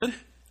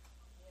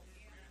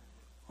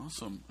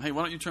Awesome. Hey,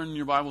 why don't you turn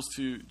your Bibles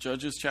to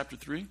Judges chapter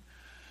 3?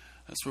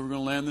 That's where we're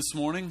going to land this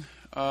morning.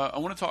 I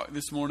want to talk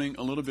this morning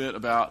a little bit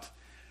about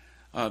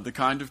the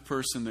kind of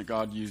person that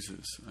God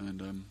uses.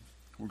 And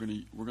we're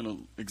going to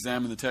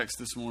examine the text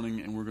this morning,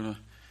 and we're going to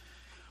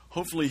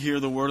hopefully hear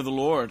the word of the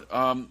Lord.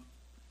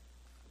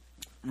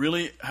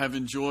 Really have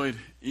enjoyed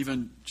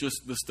even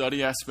just the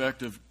study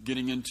aspect of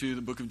getting into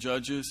the book of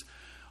Judges.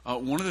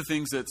 One of the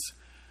things that's,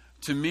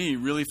 to me,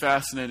 really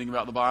fascinating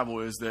about the Bible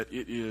is that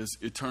it is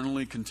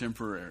eternally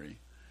contemporary.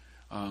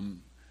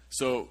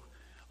 So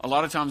a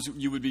lot of times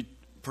you would be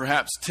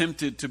perhaps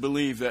tempted to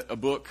believe that a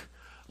book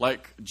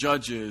like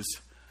Judges,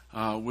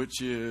 which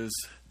is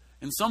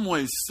in some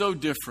ways so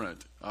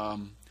different,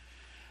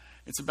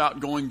 it's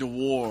about going to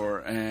war,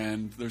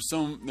 and there's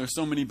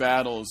so many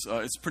battles.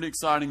 It's a pretty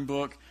exciting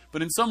book,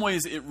 but in some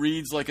ways it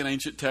reads like an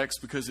ancient text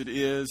because it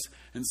is,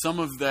 and some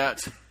of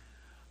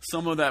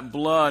that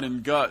blood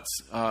and guts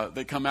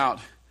that come out,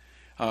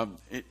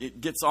 it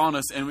gets on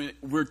us, and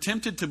we're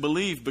tempted to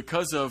believe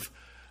because of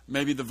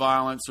maybe the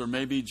violence or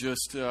maybe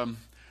just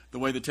the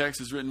way the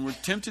text is written. We're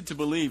tempted to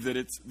believe that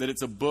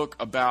it's a book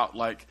about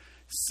like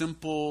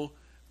simple,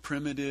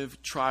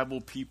 primitive,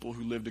 tribal people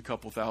who lived a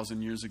couple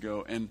thousand years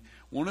ago. And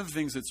one of the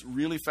things that's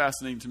really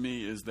fascinating to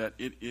me is that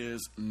it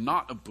is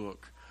not a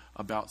book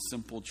about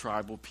simple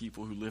tribal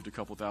people who lived a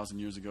couple thousand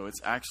years ago.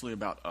 It's actually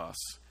about us.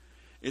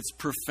 It's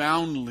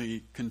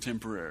profoundly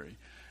contemporary.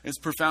 It's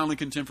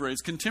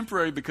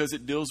contemporary because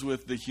it deals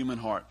with the human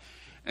heart.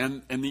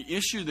 And the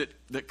issue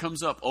that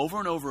comes up over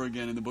and over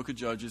again in the book of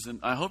Judges, and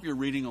I hope you're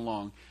reading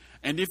along,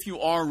 and if you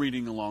are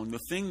reading along, the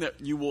thing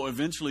that you will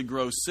eventually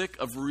grow sick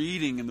of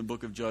reading in the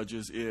book of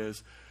Judges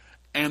is,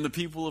 and the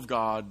people of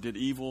God did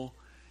evil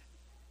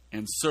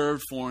and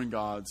served foreign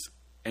gods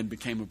and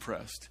became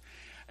oppressed.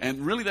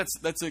 And really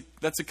that's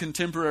a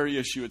contemporary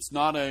issue. It's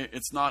not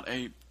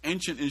a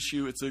ancient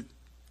issue. It's a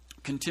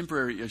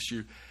contemporary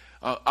issue.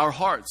 Our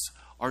hearts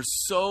are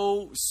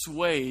so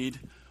swayed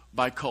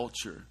by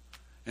culture.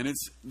 And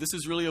this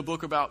is really a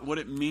book about what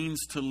it means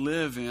to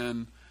live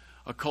in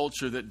a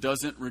culture that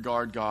doesn't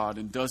regard God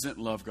and doesn't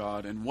love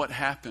God, and what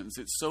happens.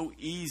 It's so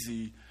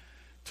easy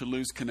to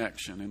lose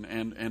connection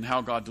and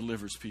how God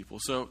delivers people.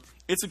 So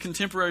it's a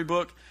contemporary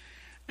book.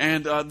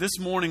 And this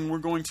morning we're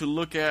going to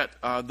look at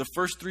the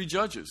first three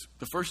judges.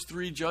 The first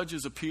three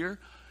judges appear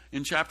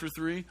in chapter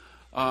 3.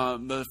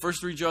 The first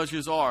three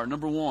judges are,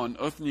 number 1,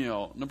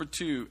 Othniel, number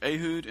 2,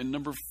 Ehud, and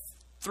number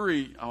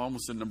 3, I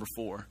almost said number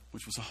 4,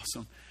 which was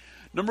awesome.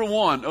 Number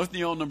 1,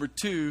 Othniel, number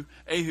 2,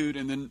 Ehud,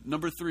 and then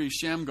number 3,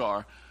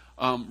 Shamgar.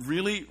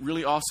 Really,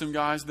 really awesome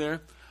guys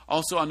there.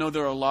 Also, I know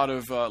there are a lot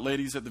of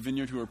ladies at the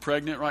Vineyard who are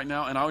pregnant right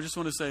now, and I just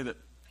want to say that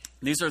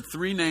these are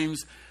 3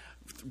 names,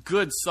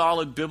 good,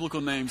 solid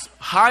biblical names,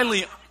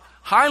 highly,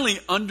 highly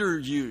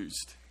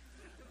underused.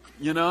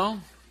 You know?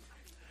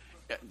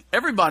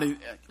 Everybody,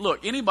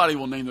 look, anybody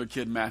will name their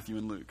kid Matthew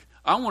and Luke.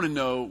 I want to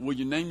know, will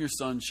you name your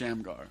son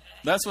Shamgar?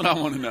 That's what I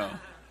want to know.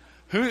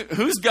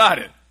 Who's got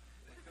it?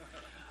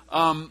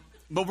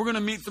 But we're going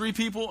to meet 3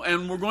 people,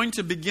 and we're going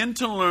to begin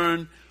to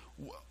learn,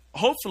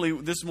 hopefully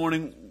this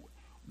morning,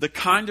 the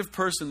kind of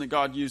person that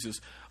God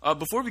uses.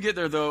 Before we get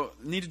there, though,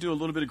 need to do a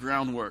little bit of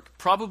groundwork.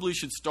 Probably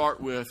should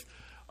start with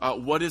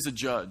what is a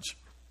judge?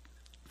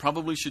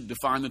 Probably should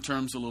define the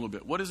terms a little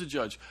bit. What is a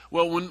judge?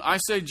 Well, when I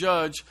say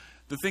judge,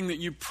 the thing that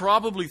you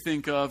probably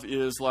think of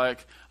is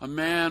like a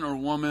man or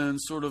woman,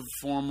 sort of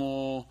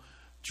formal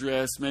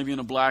dress, maybe in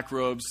a black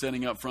robe,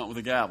 standing up front with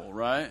a gavel,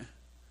 right?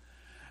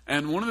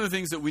 And one of the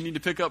things that we need to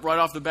pick up right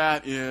off the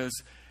bat is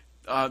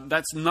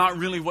that's not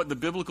really what the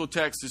biblical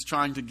text is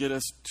trying to get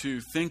us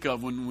to think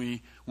of when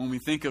we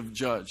think of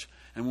judge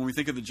and when we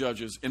think of the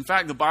judges. In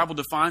fact, the Bible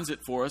defines it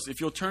for us.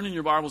 If you'll turn in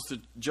your Bibles to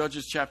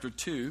Judges chapter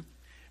 2,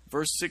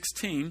 verse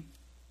 16.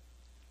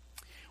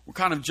 We're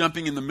kind of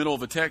jumping in the middle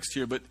of a text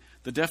here, but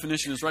the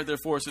definition is right there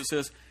for us. It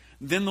says,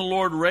 "Then the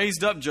Lord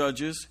raised up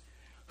judges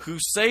who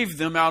saved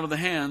them out of the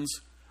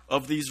hands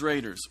of these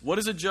raiders." What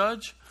is a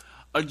judge?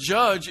 A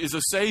judge is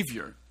a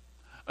savior.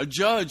 A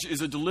judge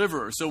is a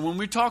deliverer. So when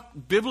we talk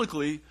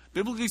biblically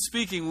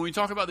speaking, when we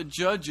talk about the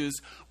judges,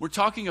 we're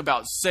talking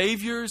about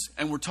saviors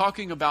and we're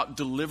talking about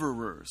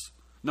deliverers.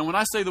 Now, when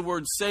I say the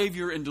word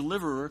savior and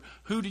deliverer,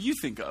 who do you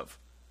think of?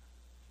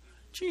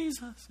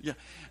 Jesus. Yeah.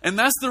 And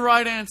that's the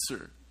right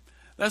answer.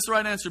 That's the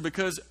right answer,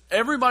 because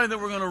everybody that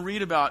we're going to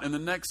read about in the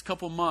next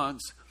couple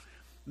months,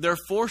 they're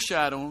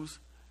foreshadowing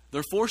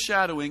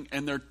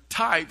and they're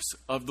types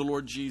of the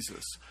Lord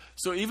Jesus.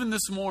 So even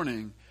this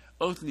morning,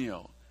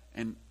 Othniel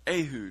and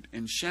Ehud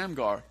and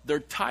Shamgar,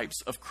 they're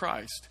types of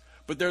Christ,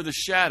 but they're the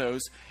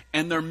shadows,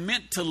 and they're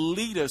meant to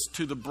lead us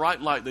to the bright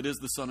light that is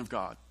the Son of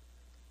God.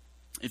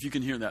 If you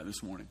can hear that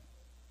this morning.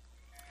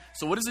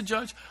 So what is a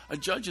judge? A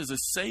judge is a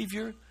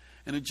savior,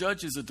 and a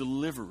judge is a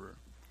deliverer.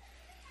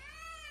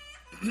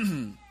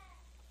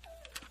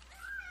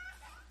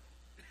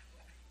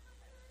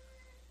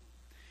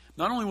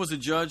 Not only was a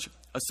judge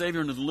a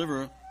savior and a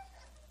deliverer,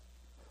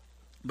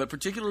 but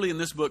particularly in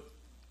this book,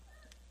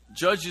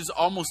 judges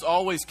almost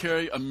always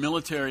carry a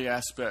military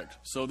aspect.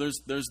 So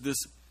there's this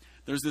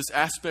there's this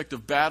aspect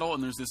of battle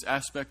and there's this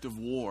aspect of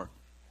war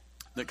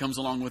that comes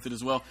along with it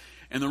as well.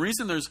 And the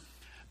reason there's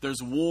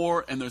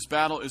war and there's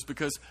battle is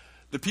because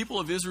the people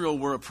of Israel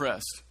were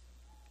oppressed.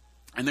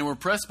 And they were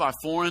oppressed by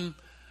foreign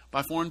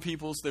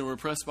peoples. They were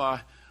oppressed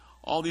by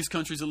all these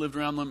countries that lived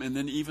around them, and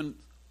then even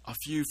a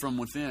few from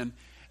within.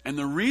 And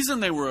the reason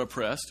they were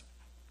oppressed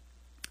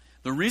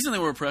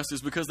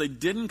is because they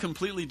didn't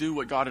completely do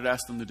what God had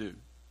asked them to do.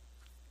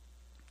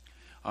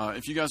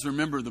 If you guys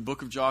remember the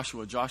book of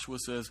Joshua, Joshua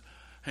says,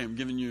 hey,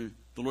 the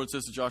Lord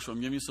says to Joshua,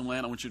 I'm giving you some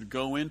land. I want you to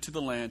go into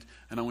the land,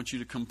 and I want you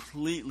to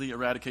completely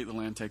eradicate the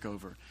land, take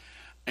over.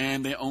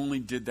 And they only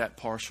did that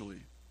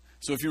partially.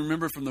 So if you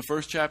remember from the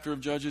first chapter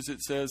of Judges,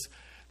 it says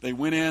they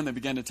went in, they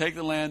began to take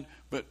the land.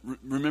 But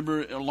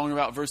remember along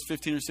about verse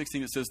 15 or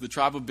 16, it says the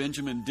tribe of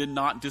Benjamin did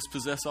not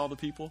dispossess all the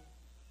people.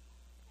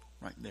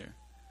 Right there.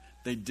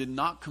 They did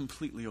not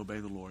completely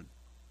obey the Lord.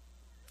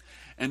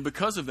 And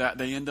because of that,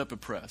 they end up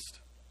oppressed.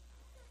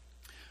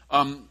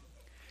 And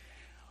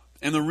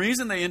the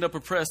reason they end up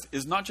oppressed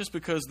is not just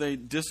because they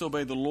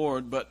disobey the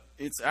Lord, but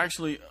it's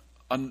actually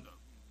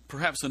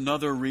perhaps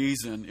another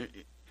reason.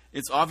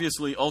 It's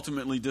obviously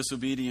ultimately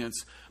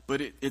disobedience, but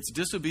it's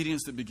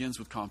disobedience that begins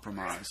with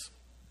compromise.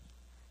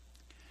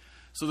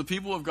 So the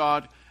people of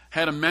God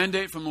had a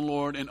mandate from the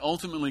Lord and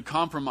ultimately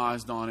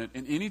compromised on it.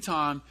 And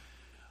anytime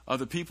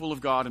the people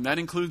of God, and that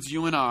includes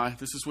you and I,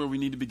 this is where we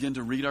need to begin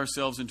to read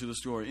ourselves into the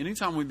story.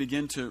 Anytime we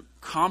begin to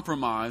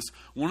compromise,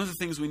 one of the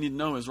things we need to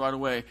know is right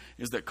away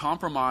is that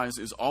compromise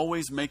is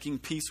always making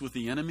peace with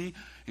the enemy,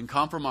 and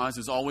compromise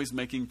is always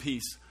making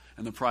peace,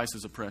 and the price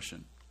is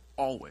oppression.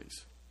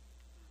 Always.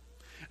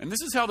 And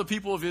this is how the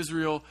people of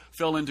Israel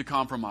fell into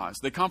compromise.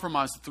 They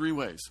compromised three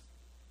ways.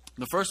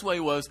 The first way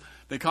was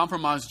they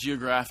compromised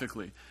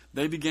geographically.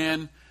 They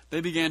began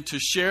to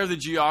share the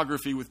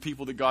geography with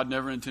people that God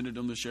never intended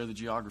them to share the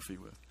geography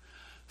with.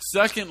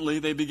 Secondly,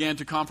 they began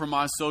to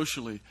compromise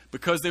socially.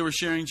 Because they were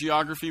sharing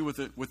geography with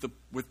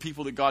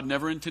people that God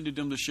never intended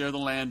them to share the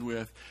land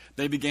with,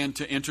 they began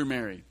to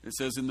intermarry. It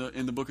says in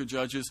the book of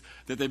Judges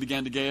that they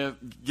began to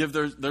give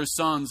their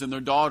sons and their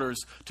daughters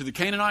to the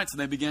Canaanites,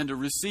 and they began to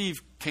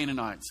receive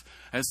Canaanites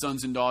as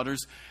sons and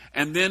daughters.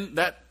 And then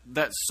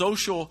that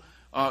social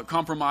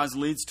compromise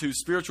leads to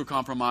spiritual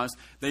compromise.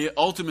 They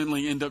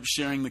ultimately end up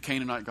sharing the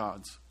Canaanite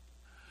gods.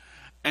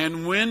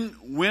 And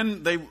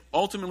when they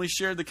ultimately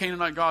shared the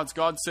Canaanite gods,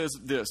 God says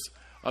this.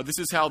 This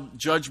is how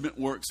judgment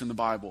works in the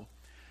Bible.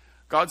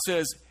 God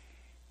says,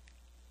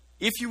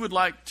 if you would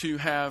like to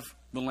have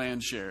the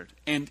land shared,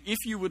 and if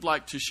you would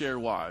like to share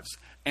wives,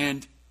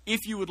 and if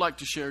you would like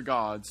to share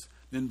gods,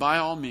 then by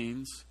all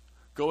means,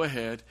 go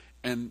ahead,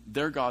 and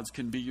their gods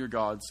can be your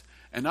gods.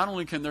 And not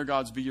only can their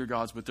gods be your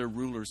gods, but their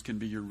rulers can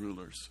be your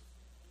rulers.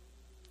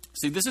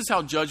 See, this is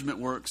how judgment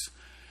works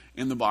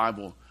in the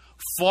Bible.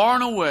 Far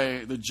and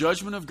away, the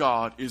judgment of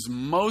God is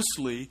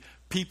mostly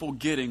people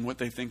getting what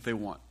they think they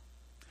want.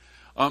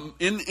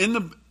 In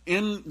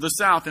the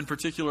South in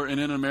particular, and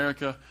in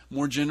America,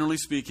 more generally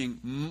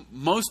speaking,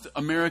 most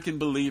American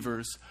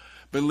believers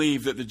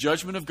believe that the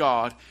judgment of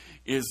God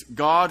is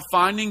God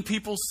finding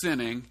people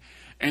sinning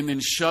and then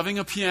shoving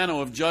a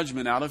piano of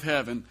judgment out of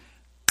heaven,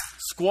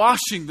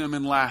 squashing them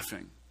and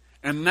laughing.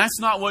 And that's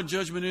not what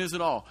judgment is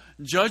at all.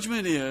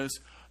 Judgment is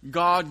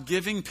God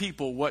giving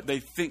people what they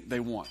think they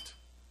want.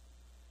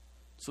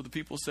 So the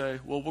people say,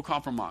 well, we'll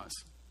compromise.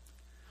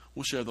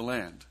 We'll share the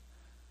land.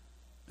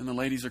 And the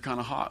ladies are kind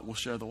of hot. We'll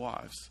share the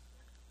wives.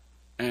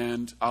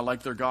 And I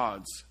like their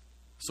gods.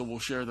 So we'll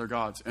share their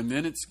gods. And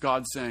then it's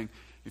God saying,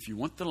 if you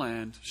want the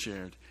land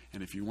shared,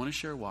 and if you want to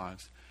share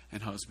wives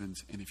and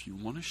husbands, and if you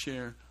want to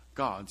share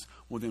gods,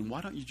 well then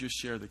why don't you just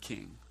share the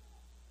king?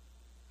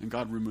 And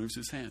God removes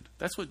his hand.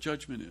 That's what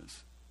judgment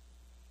is.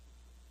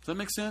 Does that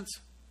make sense?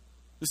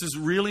 This is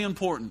really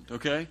important,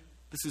 okay?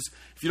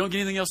 If you don't get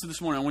anything else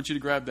this morning, I want you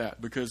to grab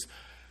that because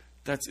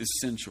that's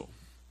essential.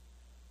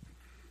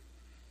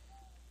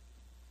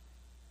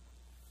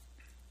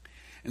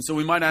 And so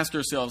we might ask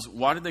ourselves,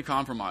 why did they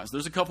compromise?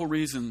 There's a couple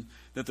reasons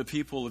that the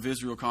people of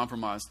Israel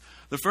compromised.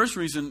 The first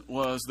reason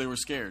was they were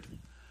scared.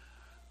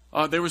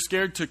 They were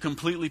scared to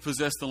completely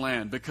possess the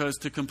land, because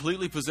to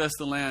completely possess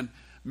the land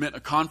meant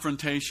a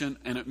confrontation,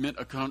 and it meant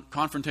a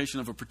confrontation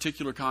of a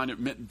particular kind. It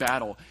meant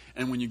battle.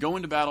 And when you go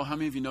into battle, how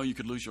many of you know you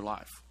could lose your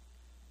life?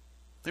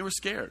 They were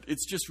scared.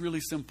 It's just really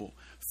simple.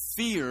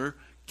 Fear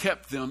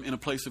kept them in a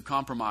place of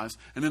compromise.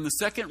 And then the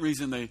second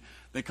reason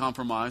they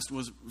compromised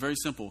was very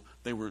simple.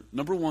 They were,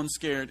 number one,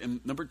 scared,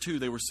 and number two,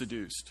 they were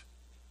seduced.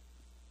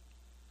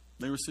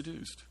 They were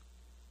seduced.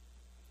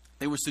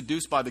 They were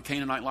seduced by the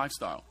Canaanite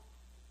lifestyle.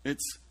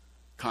 It's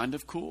kind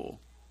of cool.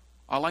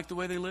 I like the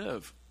way they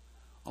live.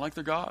 I like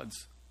their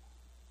gods.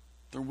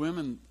 Their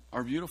women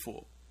are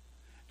beautiful.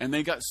 And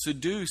they got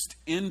seduced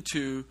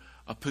into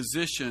a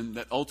position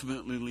that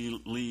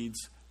ultimately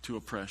leads to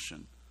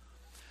oppression.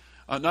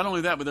 Not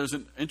only that, but there's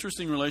an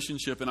interesting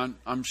relationship, and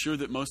I'm sure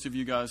that most of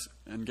you guys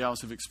and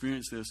gals have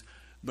experienced this,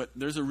 but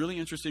there's a really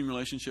interesting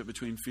relationship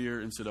between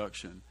fear and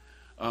seduction.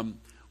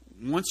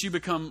 Once you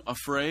become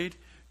afraid,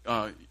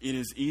 it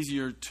is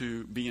easier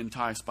to be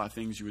enticed by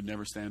things you would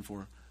never stand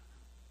for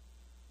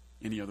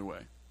any other way.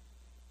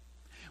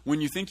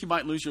 When you think you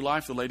might lose your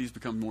life, the ladies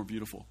become more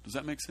beautiful. Does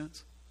that make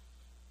sense?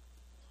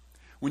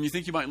 When you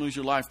think you might lose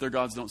your life, their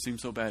gods don't seem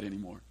so bad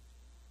anymore.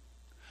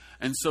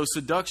 And so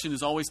seduction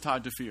is always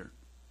tied to fear.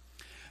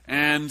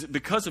 And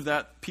because of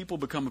that, people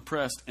become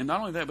oppressed. And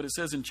not only that, but it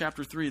says in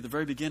chapter 3, at the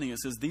very beginning, it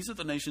says, these are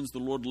the nations the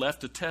Lord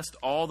left to test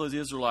all those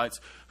Israelites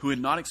who had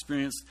not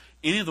experienced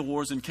any of the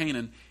wars in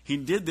Canaan. He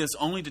did this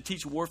only to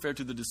teach warfare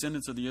to the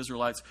descendants of the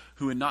Israelites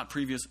who had not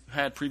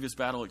had previous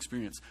battle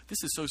experience.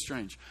 This is so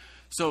strange.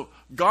 So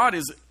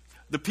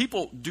the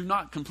people do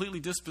not completely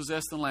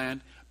dispossess the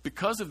land.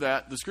 Because of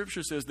that, the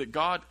scripture says that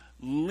God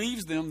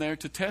leaves them there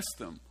to test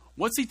them.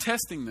 What's he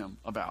testing them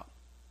about?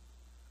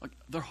 Like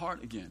their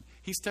heart again.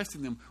 He's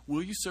testing them.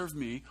 Will you serve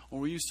me, or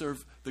will you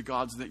serve the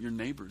gods that your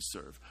neighbors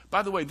serve?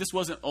 By the way, this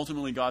wasn't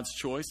ultimately God's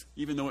choice,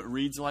 even though it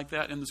reads like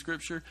that in the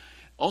scripture.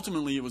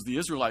 Ultimately, it was the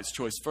Israelites'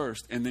 choice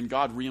first, and then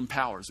God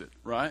re-empowers it,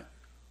 right?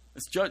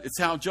 It's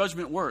how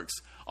judgment works.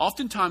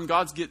 Oftentimes,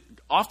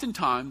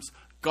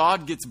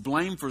 God gets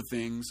blamed for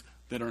things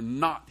that are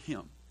not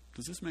him.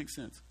 Does this make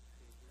sense?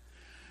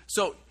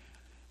 So,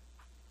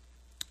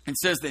 it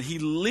says that he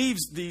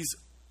leaves these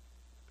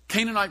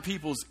Canaanite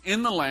peoples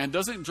in the land,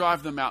 doesn't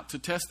drive them out to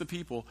test the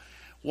people.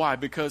 Why?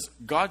 Because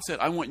God said,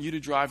 I want you to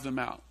drive them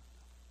out.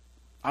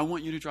 I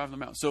want you to drive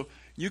them out. So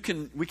we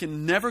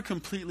can never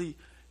completely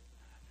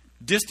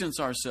distance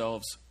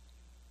ourselves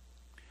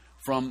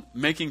from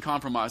making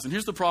compromise. And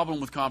here's the problem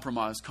with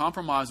compromise.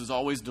 Compromise is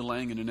always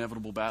delaying an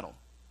inevitable battle.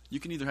 You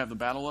can either have the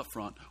battle up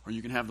front or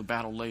you can have the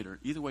battle later.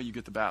 Either way, you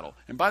get the battle.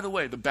 And by the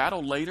way, the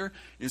battle later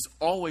is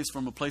always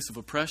from a place of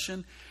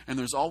oppression, and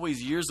there's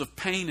always years of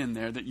pain in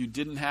there that you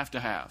didn't have to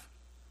have.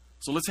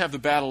 So let's have the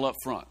battle up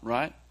front,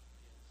 right?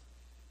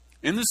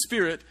 In the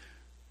spirit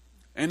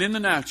and in the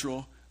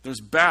natural,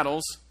 there's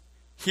battles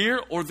here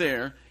or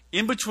there.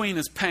 In between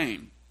is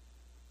pain.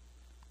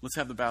 Let's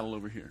have the battle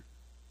over here.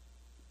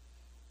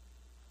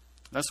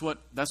 That's what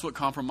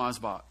compromise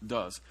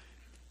does.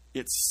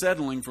 It's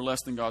settling for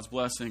less than God's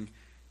blessing.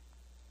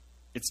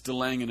 It's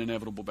delaying an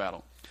inevitable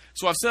battle.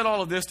 So I've said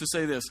all of this to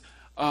say this.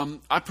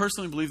 I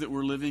personally believe that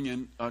we're living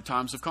in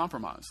times of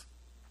compromise.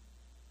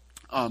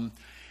 And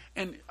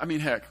I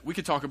mean, heck, we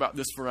could talk about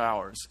this for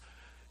hours.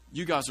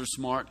 You guys are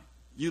smart.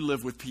 You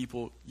live with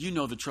people. You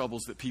know the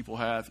troubles that people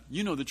have.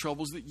 You know the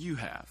troubles that you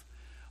have.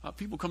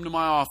 People come to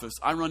my office.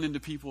 I run into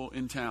people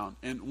in town.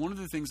 And one of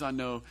the things I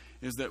know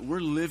is that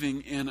we're living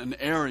in an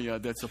area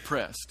that's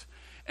oppressed.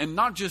 And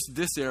not just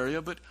this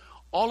area, but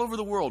all over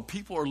the world,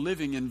 people are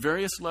living in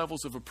various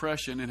levels of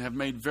oppression and have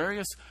made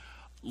various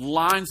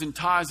lines and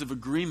ties of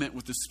agreement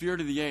with the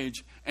spirit of the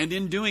age, and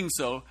in doing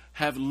so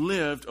have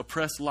lived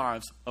oppressed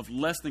lives of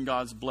less than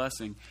God's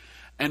blessing.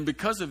 And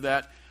because of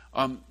that,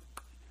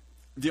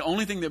 the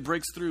only thing that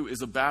breaks through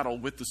is a battle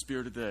with the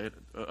spirit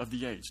of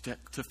the age,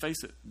 to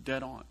face it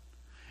dead on.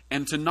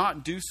 And to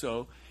not do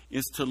so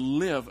is to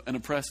live an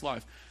oppressed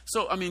life.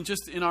 So, I mean,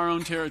 just in our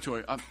own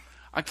territory,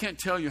 I can't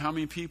tell you how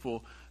many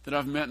people that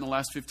I've met in the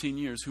last 15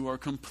 years who are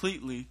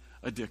completely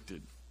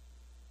addicted.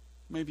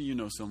 Maybe you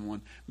know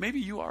someone. Maybe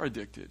you are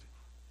addicted.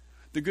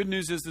 The good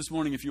news is this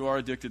morning, if you are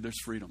addicted,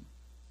 there's freedom.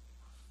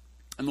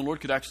 And the Lord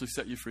could actually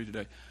set you free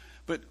today.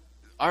 But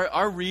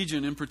our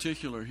region in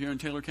particular, here in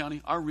Taylor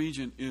County, our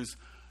region is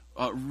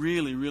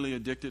really, really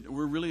addicted.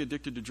 We're really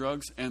addicted to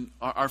drugs, and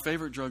our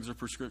favorite drugs are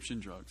prescription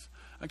drugs.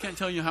 I can't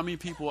tell you how many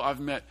people I've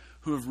met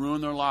who have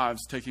ruined their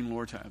lives taking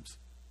Lortabs.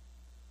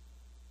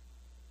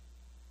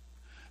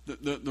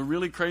 The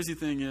really crazy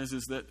thing is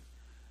that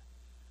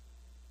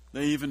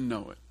they even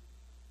know it.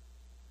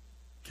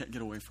 Can't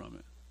get away from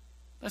it.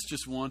 That's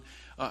just one.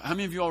 How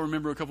many of you all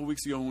remember a couple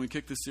weeks ago when we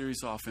kicked this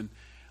series off and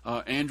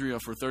Andrea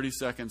for 30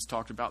 seconds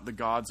talked about the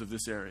gods of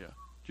this area?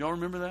 Do y'all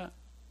remember that?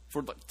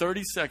 For like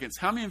 30 seconds.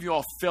 How many of you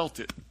all felt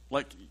it?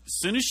 Like, as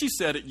soon as she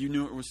said it, you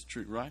knew it was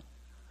true, right?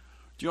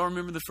 Do y'all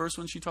remember the first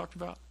one she talked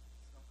about?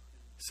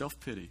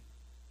 Self-pity.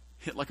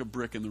 Hit like a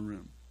brick in the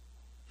room.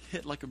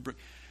 Hit like a brick.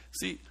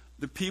 See,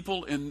 the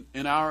people in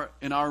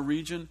our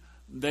region,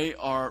 they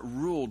are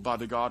ruled by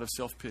the god of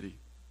self-pity,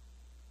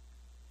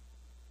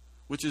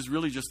 which is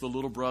really just the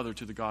little brother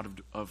to the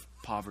god of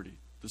poverty,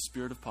 the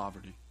spirit of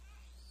poverty.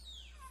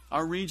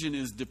 Our region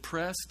is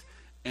depressed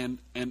and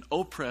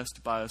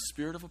oppressed by a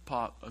spirit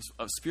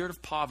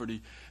of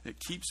poverty that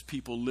keeps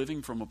people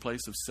living from a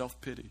place of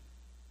self-pity.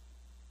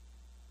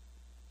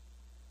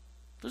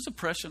 There's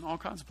oppression in all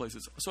kinds of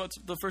places. So it's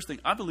the first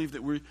thing. I believe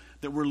that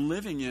we're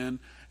living in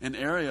an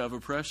area of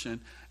oppression.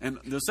 And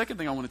the second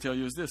thing I want to tell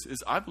you is this,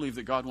 is I believe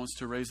that God wants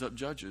to raise up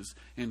judges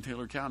in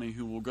Taylor County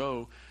who will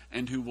go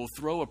and who will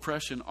throw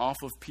oppression off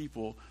of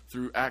people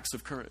through acts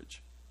of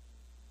courage.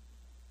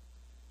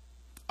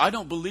 I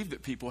don't believe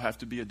that people have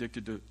to be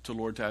addicted to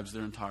Lortabs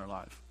their entire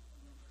life.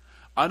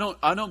 I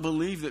don't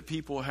believe that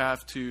people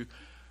have to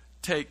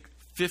take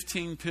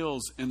 15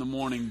 pills in the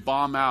morning,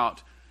 bomb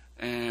out,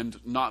 and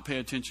not pay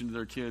attention to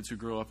their kids who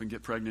grow up and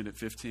get pregnant at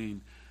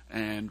 15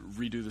 and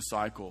redo the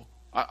cycle.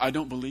 I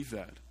don't believe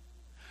that.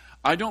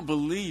 I don't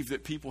believe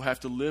that people have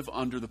to live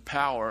under the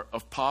power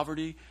of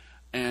poverty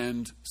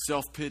and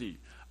self-pity.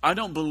 I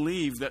don't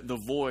believe that the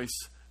voice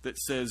that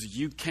says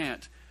you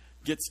can't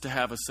gets to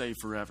have a say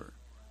forever.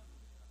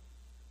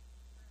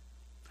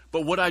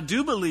 But what I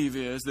do believe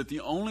is that the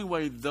only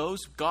way those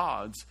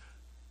gods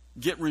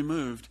get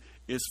removed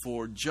is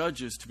for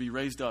judges to be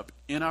raised up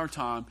in our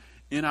time,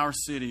 in our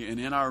city, and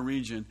in our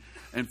region,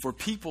 and for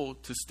people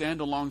to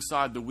stand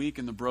alongside the weak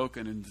and the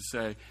broken and to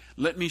say,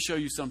 let me show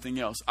you something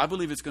else. I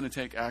believe it's going to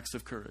take acts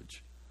of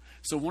courage.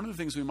 So one of the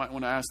things we might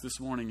want to ask this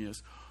morning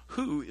is,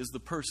 who is the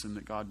person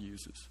that God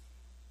uses?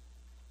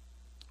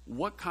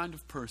 What kind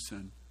of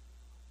person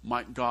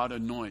might God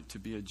anoint to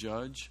be a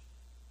judge,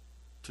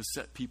 to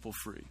set people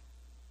free?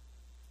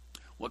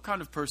 What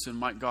kind of person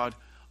might God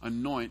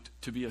anoint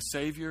to be a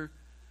savior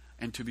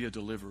and to be a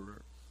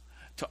deliverer?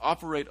 To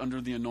operate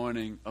under the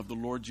anointing of the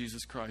Lord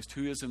Jesus Christ,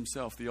 who is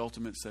himself the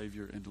ultimate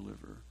savior and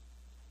deliverer.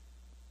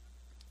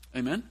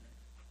 Amen?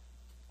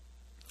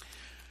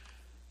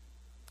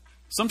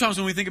 Sometimes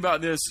when we think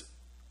about this,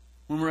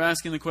 when we're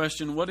asking the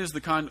question,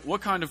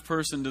 what kind of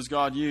person does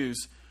God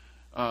use?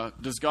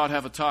 Does God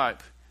have a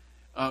type?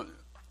 A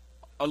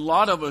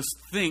lot of us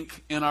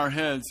think in our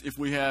heads, if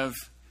we have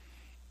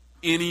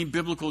any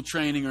biblical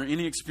training or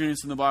any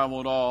experience in the Bible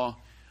at all,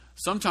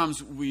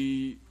 sometimes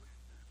we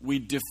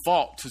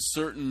default to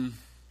certain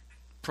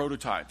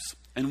prototypes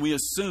and we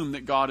assume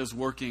that God is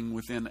working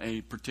within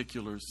a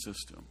particular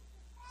system.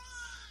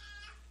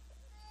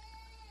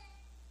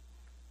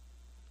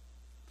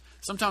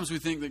 Sometimes we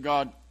think that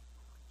God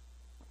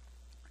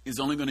is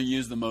only going to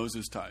use the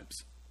Moses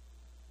types.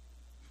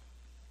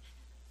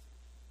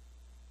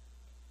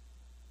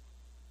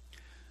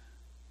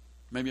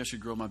 Maybe I should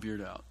grow my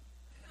beard out.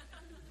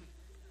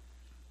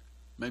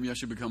 Maybe I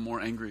should become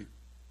more angry.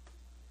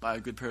 Buy a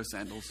good pair of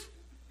sandals.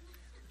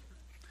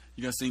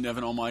 You guys seen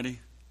Evan Almighty?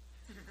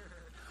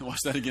 I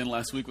watched that again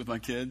last week with my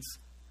kids.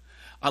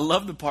 I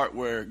love the part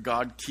where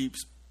God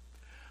keeps...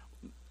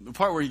 The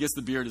part where he gets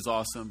the beard is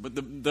awesome. But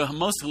the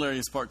most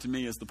hilarious part to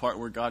me is the part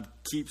where God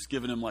keeps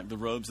giving him like the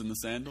robes and the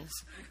sandals.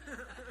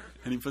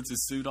 And he puts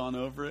his suit on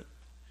over it.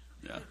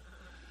 Yeah.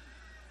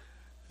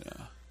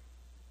 Yeah.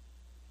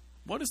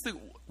 What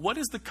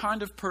is the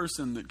kind of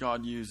person that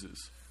God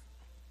uses?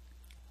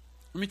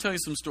 Let me tell you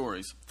some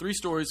stories. 3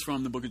 stories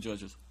from the book of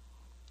Judges.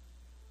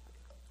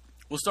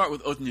 We'll start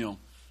with Othniel.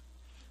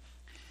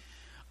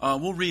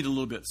 We'll read a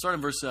little bit. Start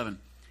in verse 7.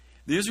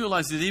 The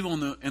Israelites did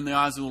evil in the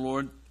eyes of the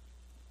Lord.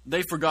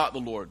 They forgot the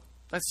Lord.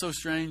 That's so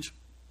strange.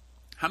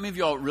 How many of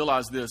y'all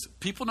realize this?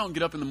 People don't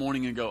get up in the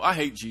morning and go, I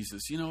hate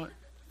Jesus. You know what?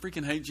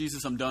 Freaking hate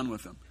Jesus. I'm done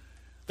with him.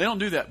 They don't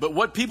do that. But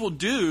what people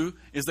do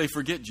is they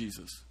forget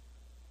Jesus.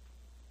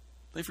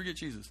 They forget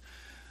Jesus.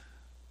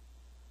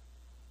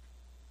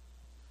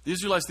 The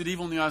Israelites did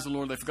evil in the eyes of the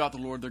Lord. They forgot the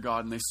Lord their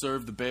God, and they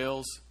served the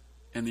Baals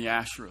and the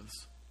Asherahs.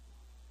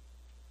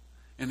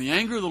 And the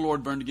anger of the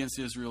Lord burned against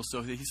Israel,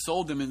 so he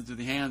sold them into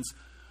the hands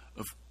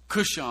of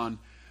Cushan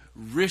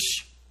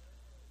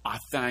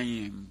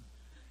Rishathaim.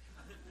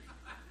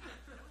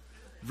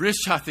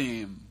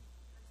 Rishathaim.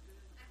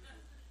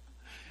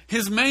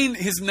 His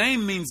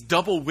name means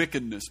double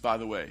wickedness, by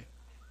the way.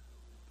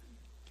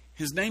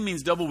 His name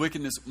means double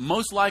wickedness.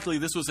 Most likely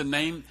this was a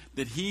name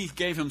that he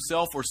gave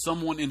himself or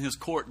someone in his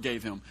court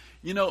gave him.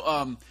 You know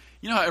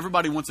how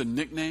everybody wants a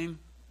nickname?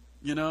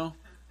 You know?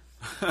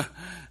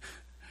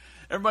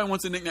 Everybody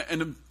wants a nickname.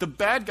 And the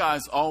bad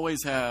guys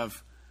always have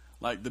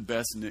like the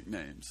best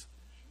nicknames.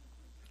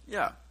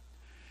 Yeah.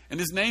 And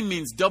his name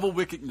means double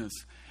wickedness.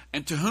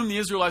 And to whom the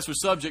Israelites were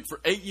subject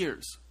for 8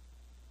 years.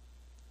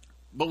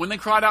 But when they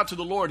cried out to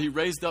the Lord, he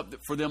raised up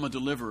for them a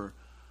deliverer,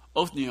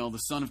 Othniel, the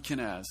son of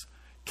Kenaz,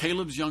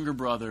 Caleb's younger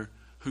brother,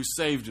 who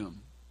saved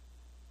him.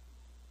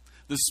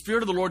 The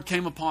Spirit of the Lord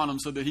came upon him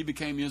so that he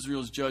became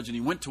Israel's judge, and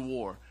he went to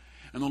war.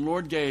 And the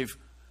Lord gave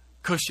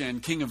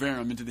Cushan, king of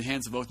Aram, into the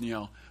hands of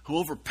Othniel, who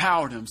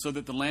overpowered him so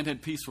that the land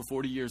had peace for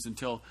 40 years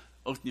until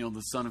Othniel,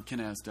 the son of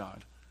Kenaz,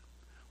 died.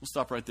 We'll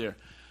stop right there.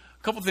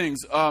 A couple things.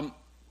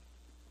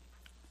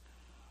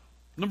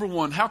 Number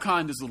one, how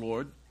kind is the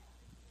Lord?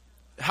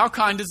 How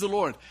kind is the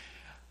Lord?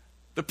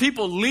 The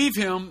people leave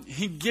him.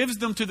 He gives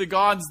them to the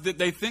gods that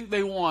they think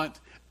they want.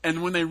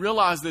 And when they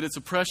realize that it's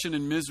oppression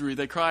and misery,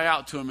 they cry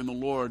out to him, and the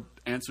Lord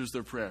answers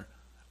their prayer.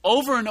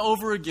 Over and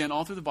over again,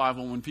 all through the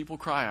Bible, when people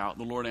cry out,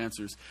 the Lord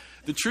answers.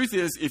 The truth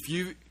is, if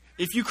you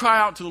cry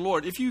out to the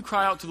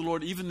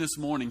Lord, even this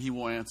morning, he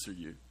will answer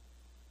you.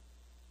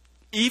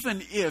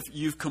 Even if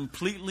you've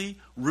completely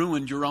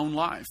ruined your own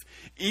life.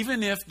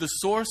 Even if the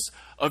source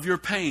of your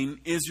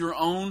pain is your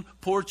own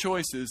poor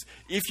choices,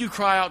 if you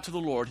cry out to the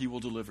Lord, he will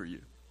deliver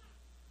you.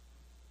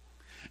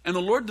 And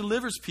the Lord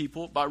delivers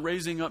people by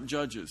raising up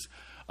judges.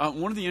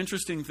 One of the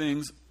interesting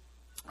things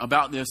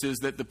about this is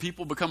that the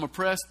people become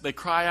oppressed, they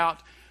cry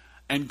out,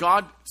 and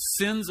God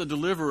sends a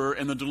deliverer,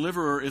 and the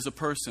deliverer is a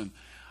person.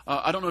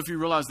 I don't know if you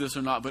realize this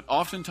or not, but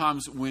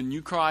oftentimes when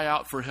you cry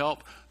out for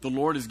help, the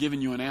Lord is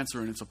giving you an answer,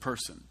 and it's a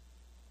person.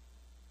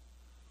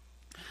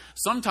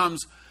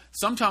 Sometimes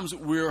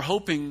we're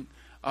hoping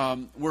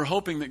we're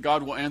hoping that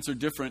God will answer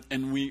different,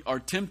 and we are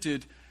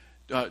tempted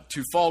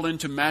to fall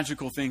into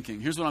magical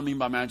thinking. Here's what I mean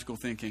by magical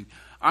thinking.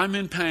 I'm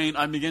in pain.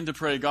 I begin to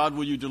pray, God,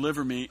 will you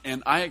deliver me?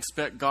 And I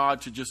expect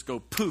God to just go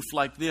poof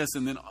like this,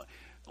 and then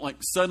like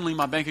suddenly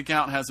my bank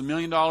account has $1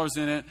 million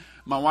in it.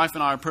 My wife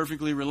and I are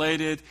perfectly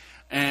related,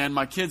 and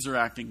my kids are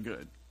acting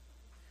good.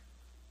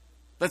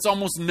 That's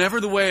almost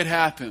never the way it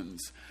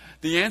happens.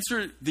 The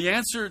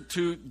answer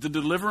to the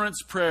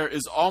deliverance prayer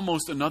is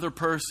almost another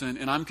person,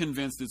 and I'm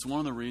convinced it's one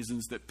of the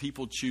reasons that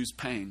people choose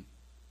pain,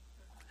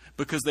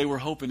 because they were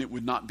hoping it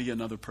would not be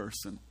another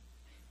person.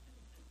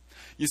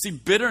 You see,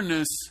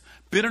 bitterness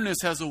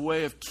has a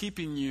way of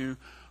keeping you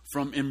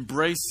from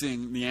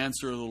embracing the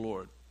answer of the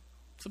Lord.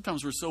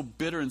 Sometimes we're so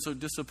bitter and so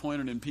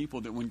disappointed in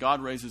people that when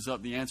God raises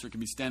up, the answer can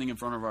be standing in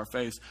front of our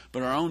face.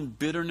 But our own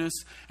bitterness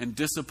and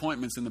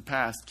disappointments in the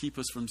past keep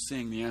us from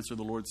seeing the answer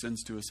the Lord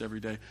sends to us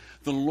every day.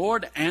 The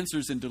Lord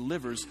answers and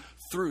delivers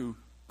through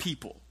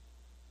people.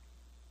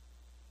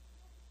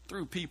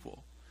 Through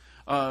people.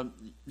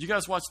 You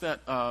guys watch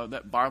that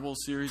Bible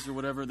series or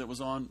whatever that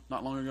was on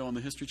not long ago on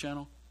the History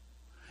Channel?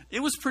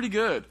 It was pretty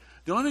good.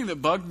 The only thing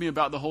that bugged me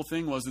about the whole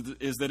thing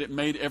is that it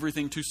made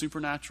everything too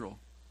supernatural.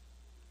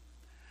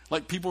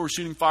 Like people were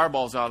shooting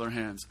fireballs out of their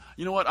hands.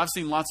 You know what? I've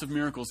seen lots of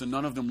miracles and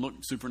none of them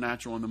looked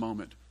supernatural in the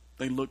moment.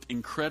 They looked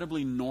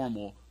incredibly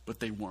normal, but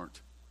they weren't.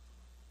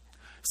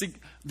 See,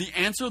 the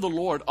answer of the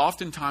Lord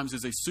oftentimes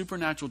is a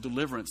supernatural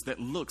deliverance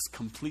that looks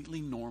completely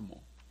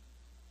normal.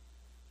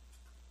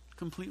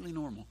 Completely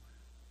normal.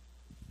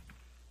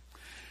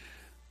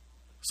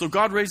 So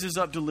God raises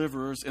up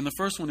deliverers, and the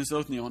first one is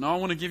Othniel. Now I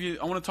want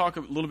to talk a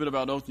little bit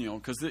about Othniel,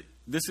 because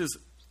this is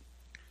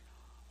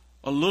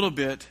a little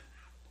bit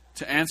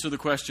to answer the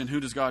question,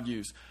 who does God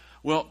use?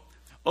 Well,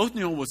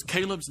 Othniel was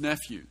Caleb's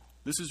nephew.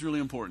 This is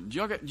really important.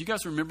 Do you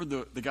guys remember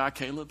the guy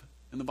Caleb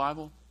in the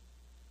Bible?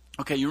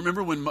 Okay, you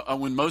remember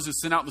when Moses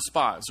sent out the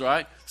spies,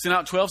 right? Sent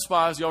out 12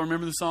 spies. Y'all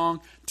remember the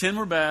song? 10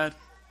 were bad,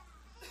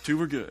 2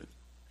 were good.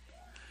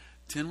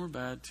 10 were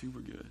bad, 2 were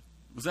good.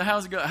 Was that how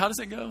does it go? How does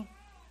it go?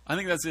 I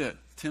think that's it.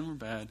 10 were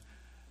bad,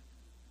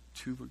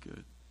 2 were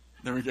good.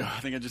 There we go. I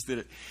think I just did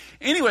it.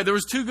 Anyway, there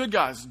was 2 good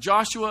guys,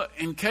 Joshua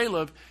and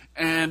Caleb,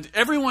 and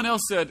everyone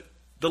else said,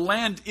 the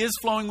land is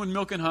flowing with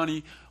milk and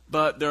honey,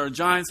 but there are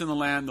giants in the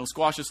land. They'll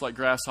squash us like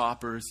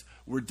grasshoppers.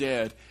 We're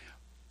dead.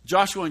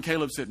 Joshua and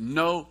Caleb said,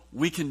 no,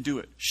 we can do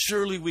it.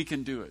 Surely we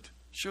can do it.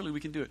 Surely we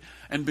can do it.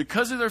 And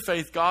because of their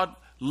faith, God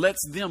lets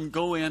them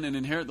go in and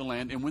inherit the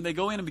land. And when they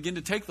go in and begin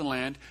to take the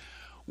land,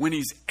 when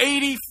he's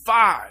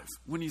 85,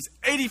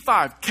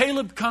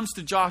 Caleb comes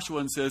to Joshua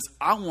and says,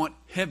 I want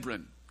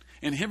Hebron.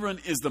 And Hebron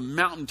is the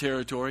mountain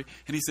territory.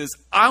 And he says,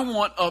 I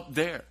want up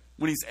there.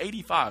 When he's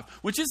 85,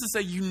 which is to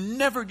say you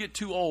never get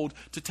too old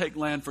to take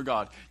land for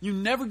God. You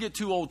never get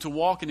too old to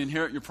walk and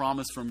inherit your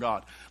promise from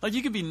God. Like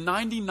you could be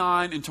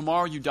 99 and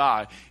tomorrow you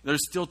die.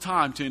 There's still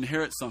time to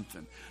inherit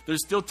something.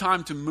 There's still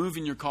time to move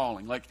in your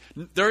calling. Like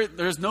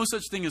there's no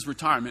such thing as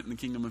retirement in the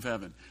kingdom of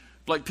heaven.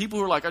 Like people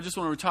who are like, I just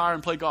want to retire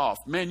and play golf.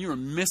 Man, you are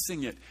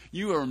missing it.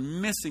 You are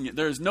missing it.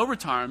 There is no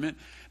retirement.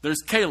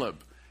 There's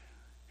Caleb,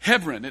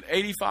 Hebron at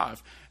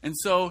 85. And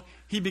so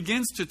he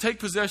begins to take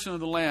possession of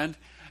the land.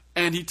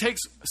 And he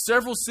takes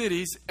several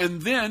cities,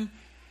 and then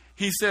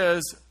he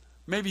says,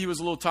 maybe he was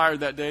a little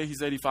tired that day.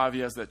 He's 85, he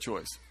has that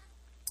choice.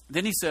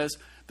 Then he says,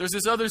 there's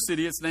this other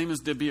city, its name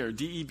is Debir,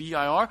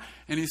 D-E-B-I-R.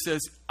 And he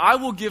says, I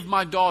will give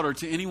my daughter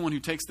to anyone who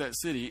takes that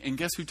city. And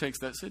guess who takes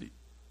that city?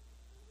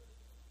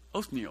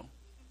 Othniel.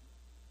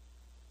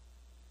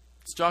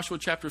 It's Joshua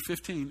chapter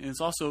 15, and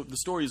it's also, the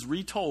story is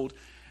retold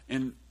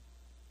in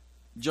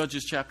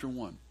Judges chapter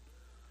 1.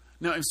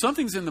 Now, if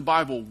something's in the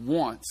Bible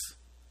once,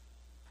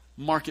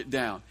 mark it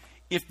down.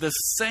 If the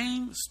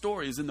same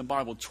story is in the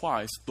Bible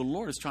twice, the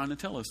Lord is trying to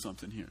tell us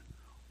something here.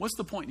 What's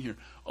the point here?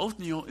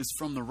 Othniel is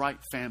from the right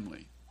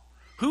family.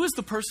 Who is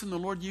the person the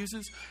Lord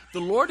uses?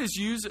 The Lord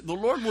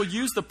will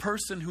use the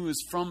person who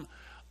is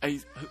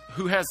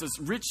who has this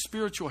rich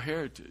spiritual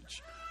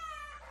heritage.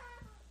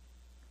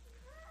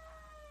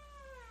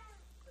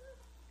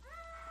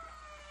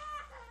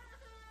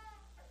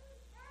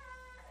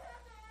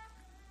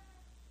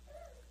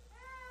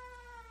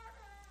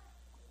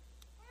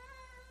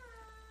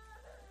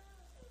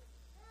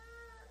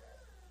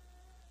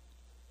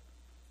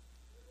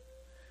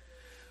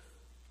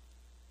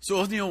 So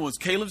Othniel was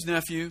Caleb's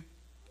nephew.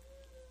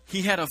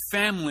 He had a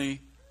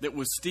family that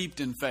was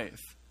steeped in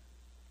faith.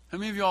 How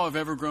many of y'all have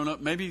ever grown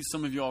up? Maybe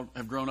some of y'all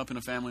have grown up in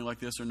a family like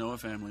this or know a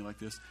family like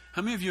this.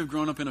 How many of you have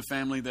grown up in a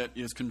family that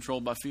is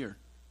controlled by fear?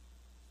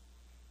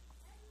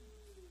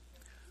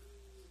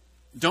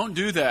 Don't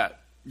do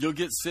that. You'll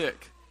get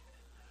sick.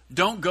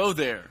 Don't go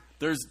there.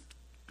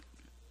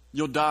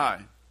 You'll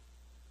die.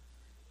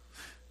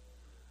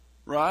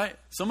 Right?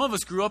 Some of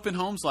us grew up in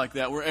homes like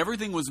that where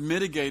everything was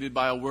mitigated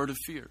by a word of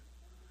fear.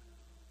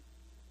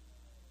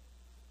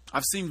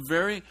 I've seen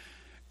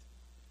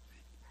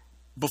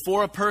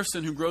before a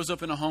person who grows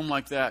up in a home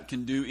like that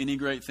can do any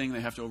great thing, they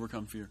have to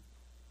overcome fear.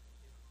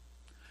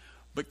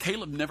 But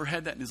Caleb never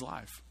had that in his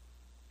life.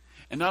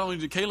 And not only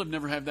did Caleb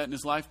never have that in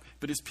his life,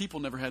 but his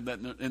people never had that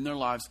in their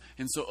lives.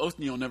 And so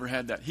Othniel never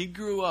had that. He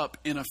grew up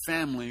in a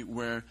family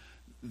where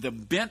the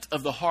bent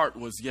of the heart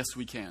was, yes,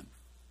 we can.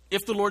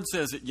 If the Lord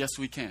says it, yes,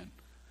 we can.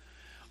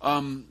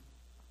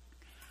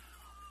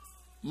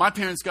 My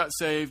parents got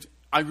saved.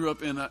 I grew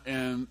up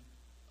in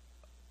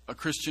a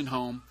Christian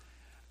home.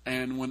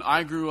 And when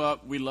I grew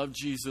up, we loved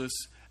Jesus.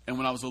 And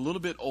when I was a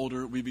little bit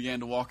older, we began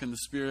to walk in the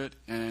Spirit.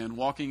 And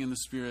walking in the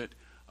Spirit,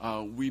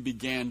 we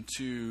began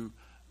to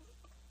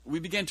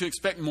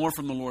expect more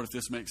from the Lord, if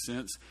this makes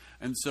sense.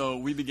 And so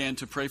we began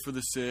to pray for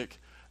the sick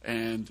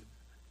and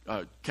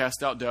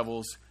cast out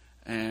devils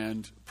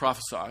and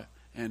prophesy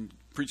and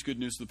preach good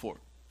news to the poor.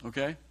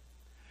 Okay?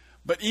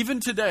 But even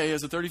today,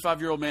 as a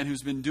 35-year-old man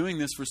who's been doing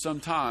this for some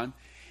time,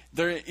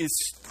 there is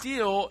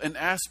still an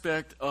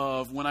aspect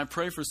of when I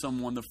pray for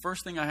someone, the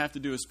first thing I have to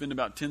do is spend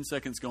about 10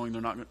 seconds going,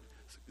 they're not going to,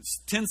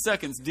 10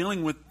 seconds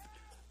dealing with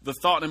the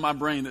thought in my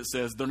brain that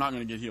says they're not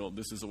going to get healed.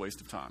 This is a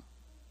waste of time.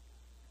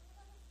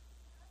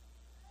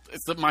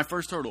 It's my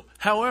first hurdle.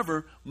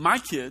 However, my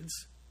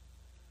kids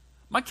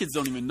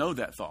don't even know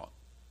that thought.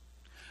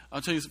 I'll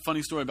tell you a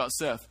funny story about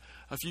Seth.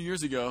 A few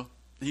years ago,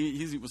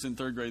 he was in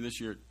third grade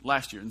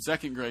last year. In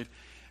second grade,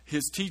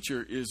 his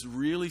teacher is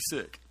really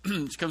sick.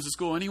 She comes to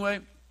school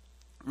anyway,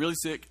 really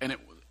sick. And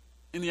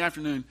in the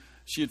afternoon,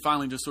 she had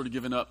finally just sort of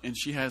given up. And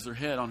she has her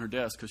head on her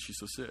desk because she's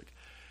so sick.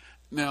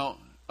 Now,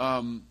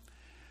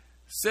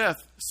 Seth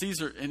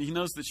sees her, and he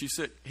knows that she's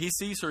sick. He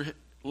sees her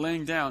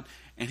laying down,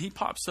 and he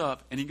pops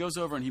up, and he goes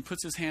over, and he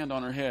puts his hand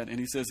on her head, and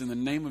he says, "In the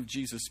name of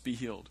Jesus, be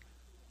healed."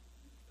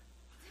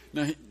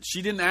 Now,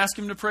 she didn't ask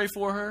him to pray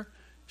for her.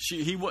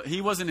 He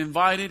wasn't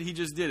invited. He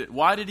just did it.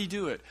 Why did he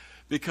do it?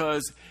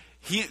 Because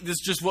this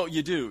is just what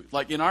you do.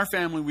 Like in our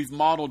family, we've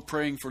modeled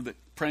praying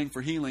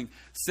for healing.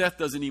 Seth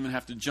doesn't even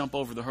have to jump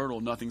over the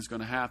hurdle. Nothing's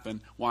going to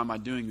happen. Why am I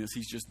doing this?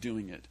 He's just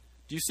doing it.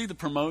 Do you see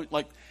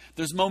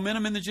there's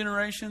momentum in the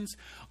generations?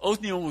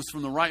 Othniel was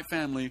from the right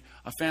family,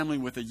 a family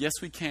with a yes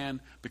we can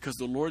because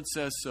the Lord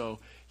says so.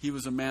 He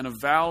was a man of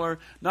valor.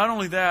 Not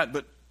only that,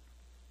 but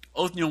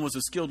Othniel was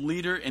a skilled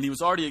leader, and he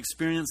was already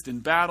experienced in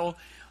battle,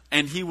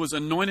 and he was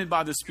anointed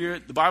by the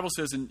Spirit. The Bible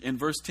says in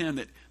verse 10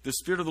 that the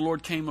Spirit of the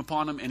Lord came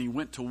upon him, and he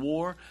went to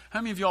war. How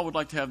many of y'all would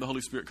like to have the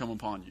Holy Spirit come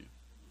upon you?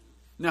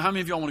 Now, how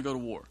many of y'all want to go to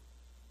war?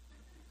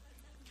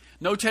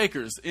 No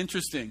takers.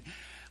 Interesting.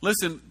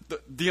 Listen,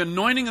 the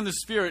anointing of the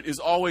Spirit is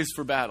always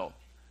for battle.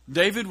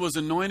 David was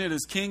anointed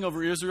as king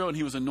over Israel, and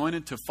he was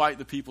anointed to fight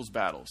the people's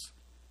battles.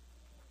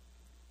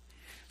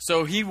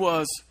 So he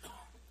was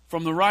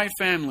from the right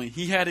family.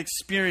 He had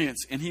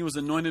experience, and he was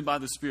anointed by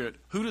the Spirit.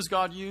 Who does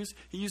God use?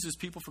 He uses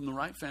people from the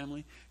right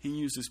family. He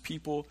uses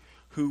people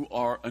who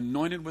are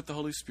anointed with the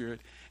Holy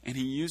Spirit, and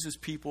he uses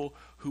people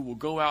who will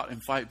go out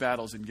and fight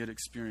battles and get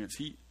experience.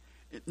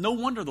 No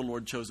wonder the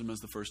Lord chose him as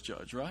the first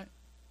judge, right?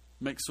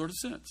 Makes sort of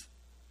sense.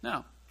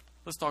 Now,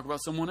 let's talk about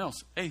someone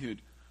else.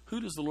 Ehud.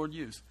 Who does the Lord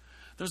use?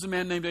 There's a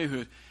man named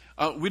Ehud.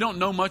 We don't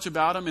know much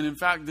about him, and in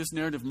fact, this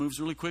narrative moves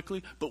really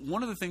quickly. But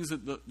one of the things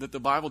that the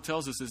Bible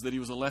tells us is that he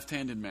was a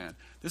left-handed man.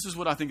 This is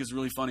what I think is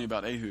really funny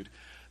about Ehud.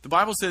 The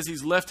Bible says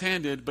he's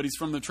left-handed, but he's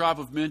from the tribe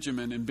of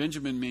Benjamin, and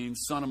Benjamin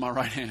means son of my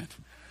right hand.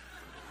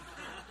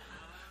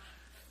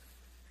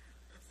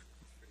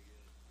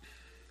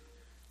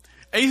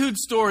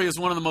 Ehud's story is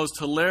one of the most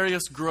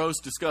hilarious, gross,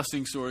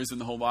 disgusting stories in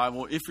the whole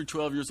Bible. If you're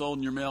 12 years old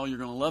and you're male, you're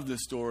going to love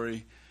this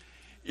story.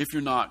 If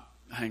you're not,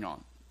 hang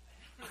on.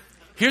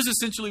 Here's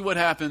essentially what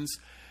happens.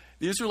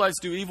 The Israelites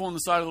do evil in the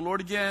sight of the Lord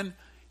again.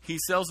 He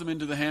sells them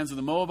into the hands of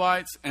the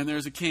Moabites, and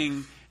there's a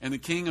king, and the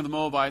king of the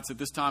Moabites at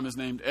this time is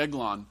named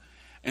Eglon.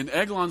 And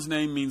Eglon's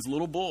name means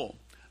little bull.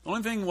 The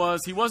only thing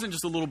was, he wasn't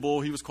just a little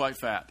bull, he was quite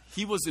fat.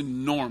 He was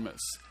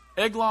enormous.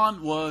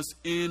 Eglon was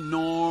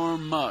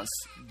enormous.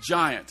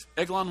 Giant.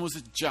 Eglon was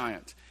a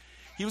giant.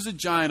 He was a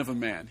giant of a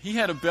man. He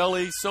had a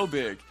belly so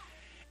big.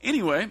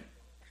 Anyway,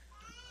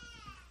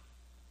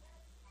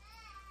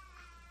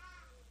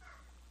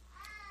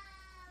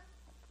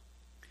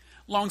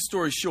 long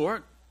story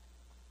short,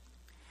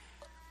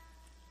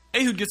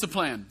 Ehud gets a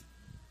plan.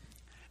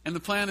 And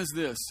the plan is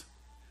this.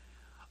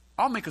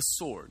 I'll make a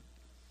sword.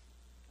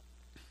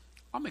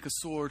 I'll make a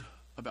sword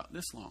about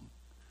this long.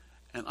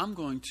 And I'm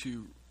going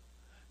to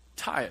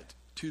tie it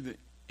to the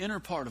inner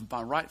part of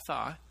my right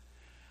thigh.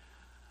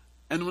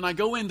 And when I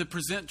go in to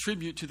present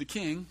tribute to the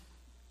king,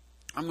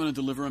 I'm going to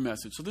deliver a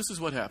message. So this is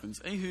what happens.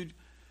 Ehud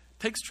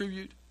takes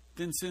tribute,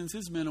 then sends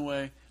his men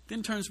away,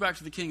 then turns back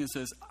to the king and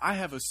says, I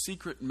have a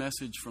secret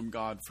message from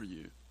God for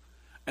you.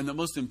 And the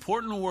most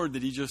important word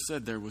that he just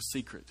said there was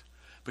secret.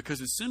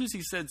 Because as soon as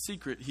he said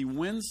secret, he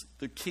wins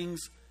the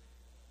king's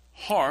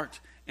heart,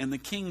 and the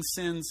king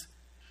sends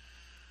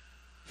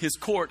his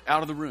court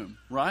out of the room,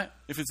 right?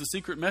 If it's a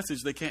secret message,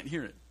 they can't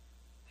hear it.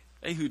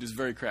 Ehud is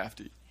very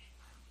crafty.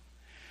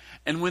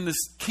 And when the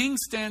king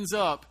stands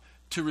up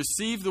to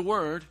receive the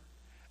word,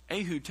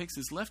 Ehud takes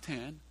his left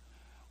hand,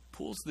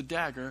 pulls the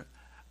dagger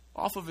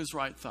off of his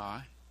right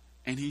thigh,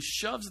 and he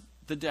shoves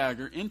the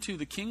dagger into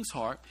the king's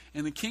heart.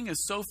 And the king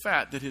is so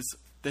fat that his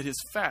that his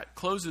fat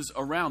closes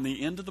around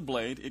the end of the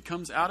blade. It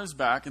comes out his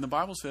back, and the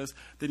Bible says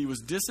that he was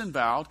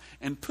disemboweled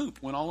and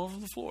poop went all over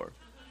the floor.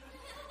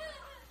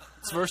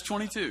 It's verse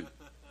 22.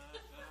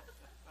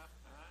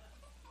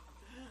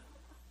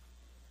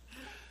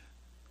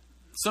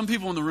 Some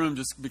people in the room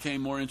just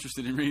became more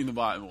interested in reading the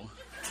Bible.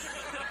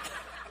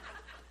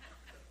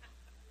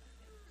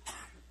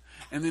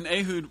 And then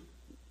Ehud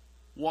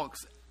walks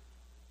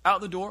out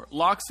the door,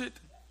 locks it,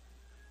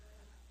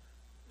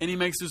 and he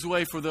makes his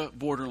way for the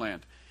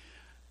borderland.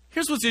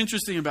 Here's what's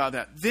interesting about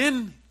that.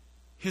 Then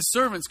his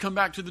servants come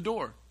back to the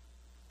door.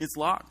 It's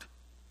locked.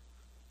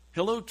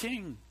 Hello,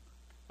 king.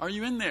 Are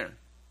you in there?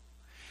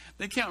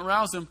 They can't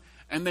rouse him,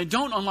 and they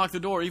don't unlock the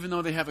door even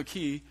though they have a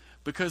key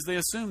because they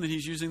assume that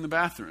he's using the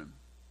bathroom.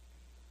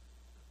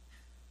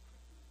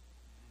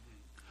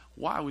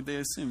 Why would they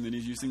assume that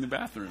he's using the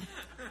bathroom?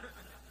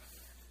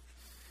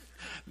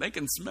 They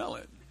can smell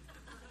it.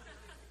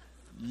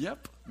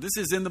 Yep, this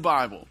is in the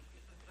Bible.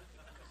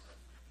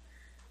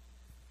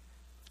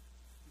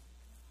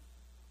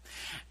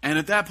 And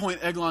at that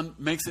point, Eglon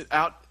makes it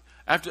out.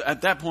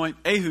 At that point,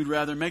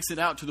 Ehud makes it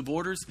out to the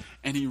borders,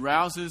 and he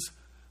rouses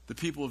the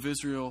people of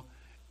Israel,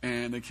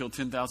 and they kill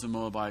 10,000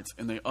 Moabites,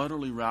 and they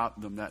utterly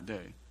rout them that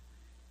day.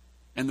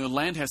 And the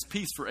land has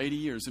peace for 80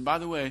 years. And by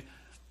the way,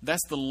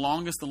 that's the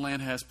longest the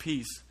land has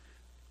peace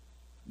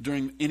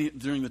during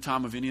the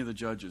time of any of the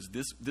judges.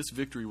 This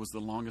victory was the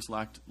longest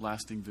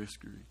lasting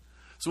victory.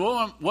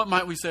 So what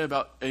might we say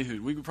about Ehud?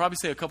 We could probably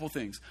say a couple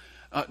things.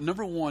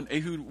 Number one,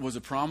 Ehud was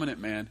a prominent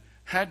man.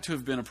 Had to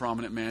have been a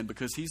prominent man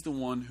because he's the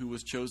one who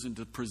was chosen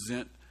to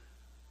present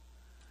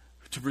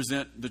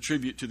the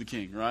tribute to the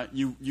king, right?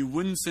 You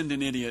wouldn't send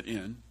an idiot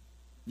in.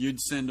 You'd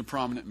send a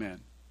prominent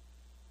man.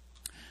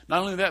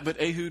 Not only that,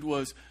 but Ehud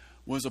was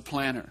a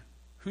planner.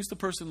 Who's the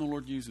person the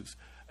Lord uses?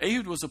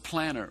 Ehud was a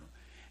planner.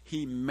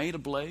 He made a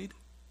blade.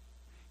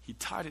 He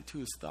tied it to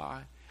his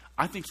thigh.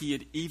 I think he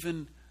had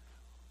even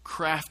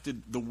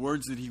crafted the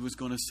words that he was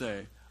going to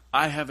say.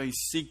 I have a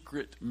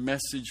secret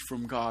message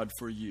from God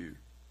for you.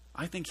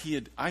 I think he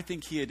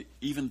had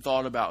even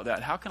thought about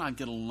that. How can I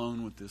get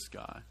alone with this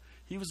guy?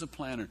 He was a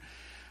planner.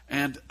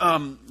 And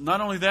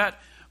not only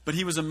that, but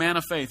he was a man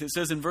of faith. It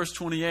says in verse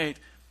 28,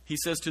 he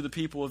says to the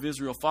people of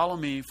Israel, follow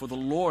me, for the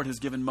Lord has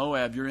given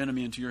Moab, your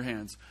enemy, into your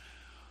hands.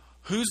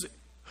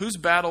 Whose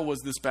battle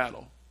was this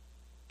battle?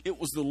 It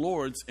was the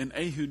Lord's, and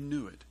Ehud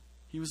knew it.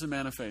 He was a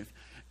man of faith.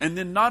 And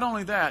then not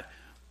only that,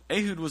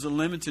 Ehud was a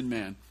limited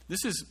man.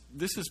 This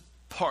is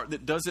part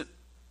that doesn't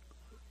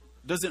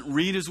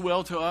read as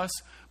well to us,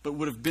 but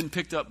would have been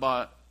picked up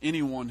by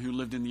anyone who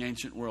lived in the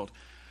ancient world.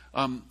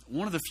 One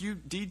of the few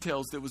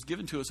details that was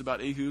given to us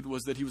about Ehud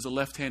was that he was a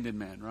left-handed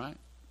man, right?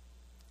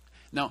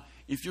 Now,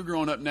 if you're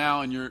growing up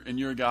now and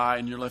you're a guy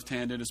and you're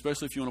left-handed,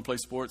 especially if you want to play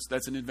sports,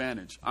 that's an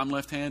advantage. I'm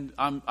left-handed.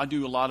 I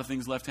do a lot of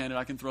things left-handed.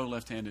 I can throw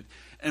left-handed.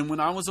 And when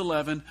I was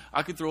 11,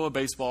 I could throw a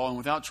baseball, and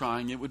without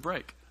trying, it would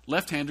break.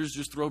 Left-handers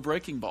just throw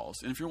breaking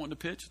balls. And if you're wanting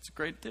to pitch, it's a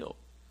great deal.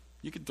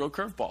 You can throw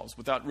curveballs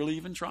without really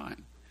even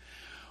trying.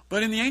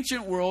 But in the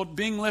ancient world,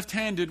 being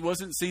left-handed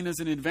wasn't seen as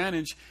an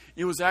advantage.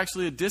 It was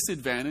actually a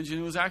disadvantage, and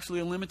it was actually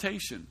a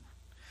limitation.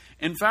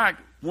 In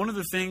fact, one of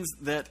the things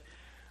that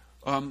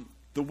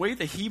the way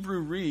the Hebrew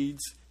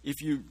reads,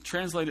 if you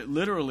translate it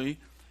literally,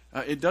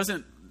 it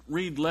doesn't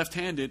read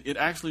left-handed. It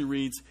actually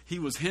reads, he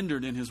was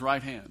hindered in his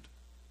right hand.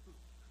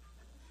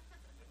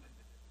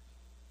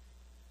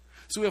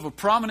 So we have a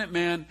prominent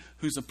man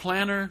who's a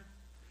planner,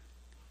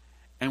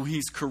 and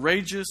he's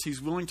courageous.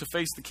 He's willing to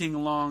face the king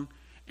along.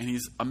 And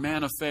he's a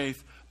man of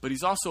faith, but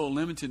he's also a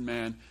limited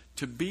man.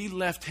 To be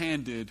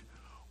left-handed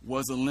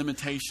was a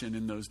limitation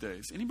in those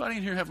days. Anybody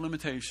in here have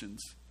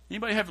limitations?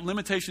 Anybody have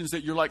limitations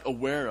that you're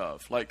aware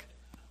of? Like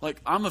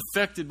I'm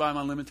affected by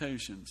my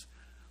limitations.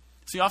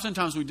 See,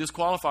 oftentimes we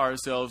disqualify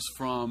ourselves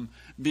from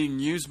being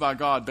used by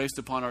God based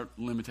upon our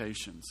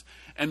limitations.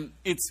 And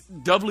it's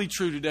doubly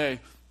true today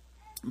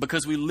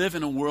because we live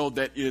in a world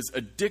that is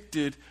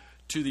addicted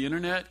to the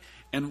internet.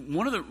 And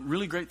one of the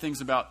really great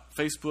things about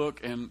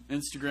Facebook and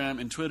Instagram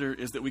and Twitter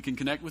is that we can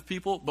connect with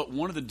people. But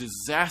one of the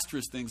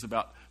disastrous things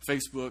about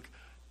Facebook,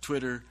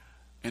 Twitter,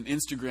 and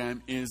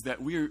Instagram is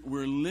that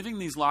we're living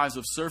these lives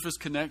of surface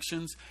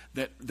connections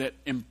that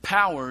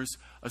empowers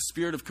a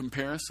spirit of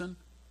comparison.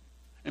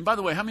 And by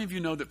the way, how many of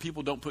you know that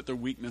people don't put their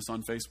weakness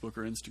on Facebook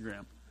or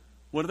Instagram?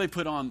 What do they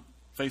put on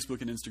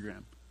Facebook and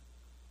Instagram?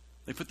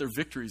 They put their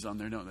victories on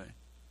there, don't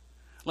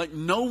they?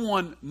 No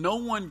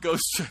one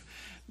goes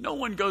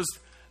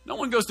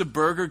to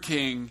Burger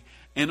King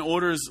and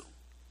orders,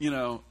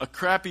 a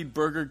crappy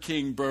Burger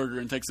King burger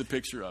and takes a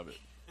picture of it.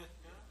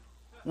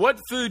 What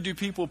food do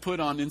people put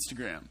on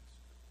Instagram?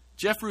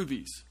 Jeff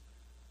Ruby's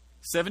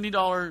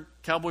 $70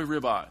 cowboy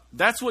ribeye.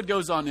 That's what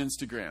goes on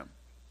Instagram.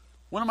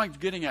 What am I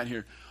getting at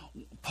here?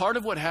 Part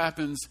of what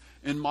happens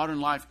in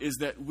modern life is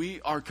that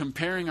we are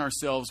comparing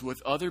ourselves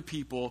with other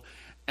people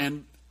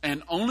and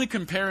only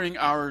comparing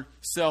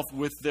ourselves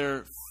with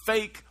their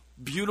fake,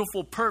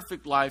 beautiful,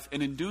 perfect life,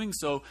 and in doing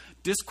so,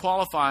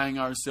 disqualifying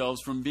ourselves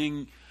from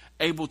being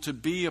able to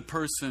be a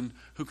person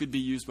who could be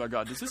used by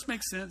God. Does this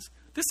make sense?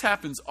 This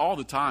happens all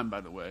the time,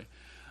 by the way.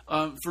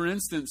 For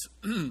instance,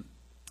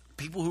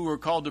 people who are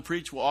called to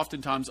preach will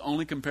oftentimes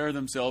only compare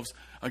themselves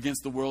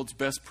against the world's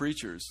best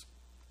preachers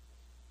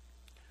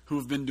who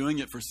have been doing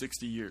it for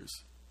 60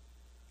 years.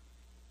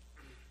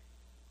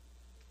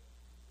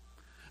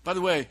 By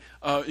the way,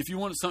 if you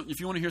want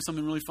to hear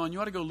something really fun, you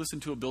ought to go listen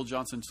to a Bill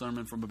Johnson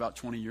sermon from about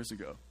 20 years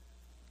ago.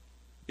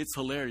 It's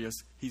hilarious.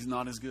 He's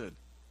not as good.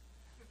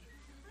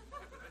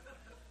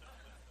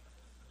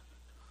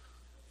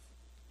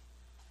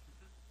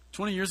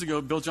 "20 years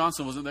ago, Bill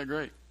Johnson wasn't that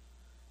great.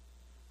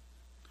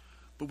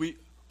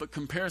 But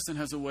comparison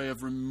has a way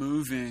of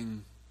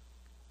removing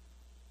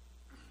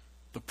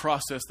the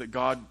process that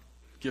God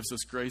gives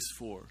us grace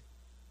for.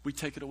 We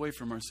take it away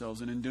from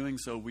ourselves, and in doing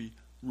so, we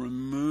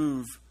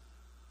remove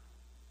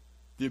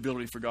the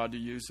ability for God to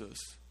use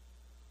us.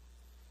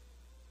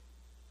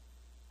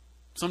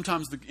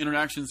 Sometimes the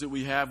interactions that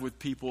we have with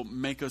people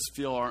make us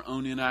feel our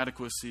own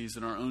inadequacies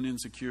and our own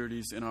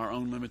insecurities and our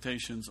own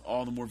limitations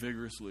all the more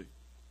vigorously.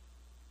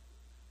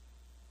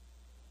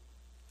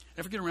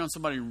 Ever get around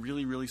somebody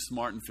really, really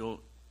smart and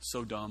feel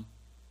so dumb?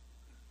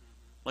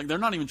 Like they're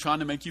not even trying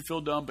to make you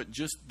feel dumb, but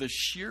just the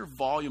sheer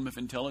volume of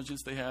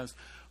intelligence they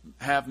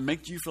have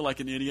make you feel like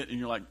an idiot, and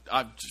you're like,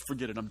 just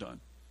forget it, I'm done.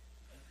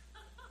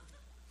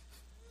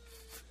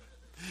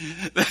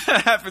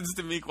 That happens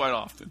to me quite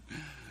often.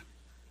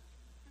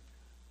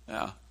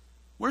 Yeah.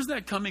 Where's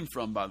that coming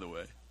from, by the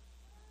way?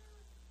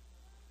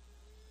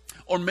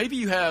 Or maybe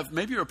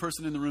you're a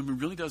person in the room who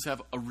really does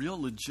have a real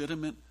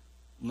legitimate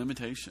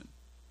limitation.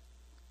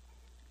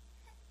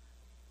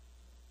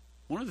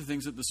 One of the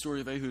things that the story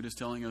of Ehud is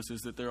telling us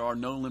is that there are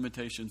no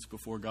limitations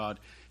before God.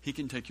 He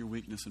can take your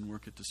weakness and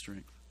work it to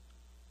strength.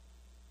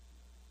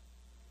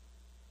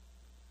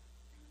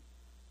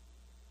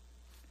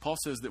 Paul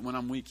says that when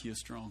I'm weak, he is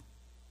strong.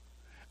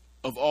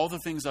 Of all the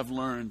things I've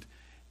learned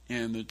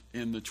in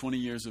the 20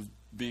 years of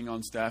being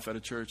on staff at a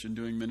church and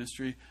doing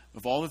ministry,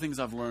 of all the things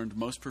I've learned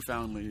most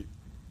profoundly,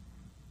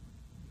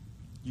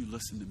 you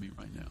listen to me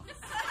right now.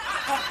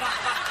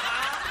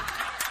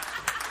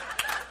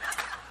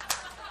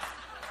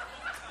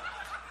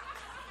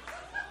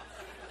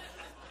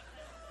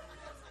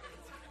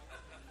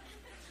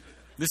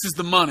 This is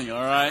the money,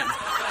 all right?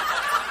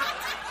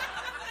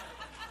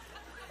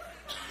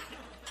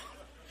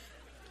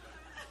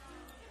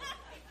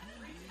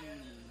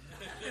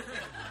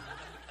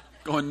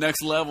 Going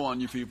next level on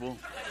you people.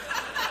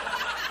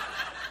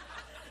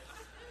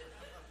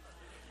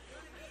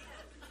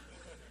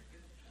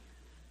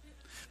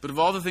 But of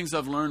all the things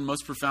I've learned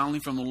most profoundly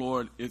from the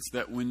Lord, it's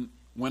that when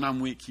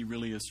I'm weak, he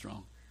really is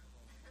strong.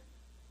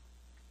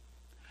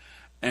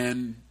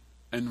 And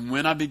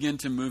when I begin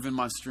to move in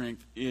my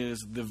strength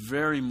is the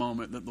very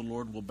moment that the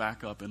Lord will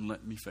back up and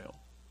let me fail.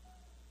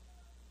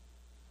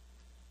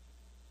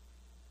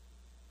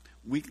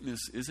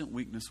 Weakness isn't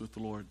weakness with the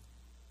Lord.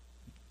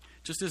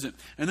 Just isn't.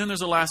 And then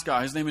there's a last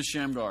guy. His name is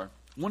Shamgar.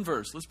 One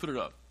verse. Let's put it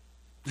up.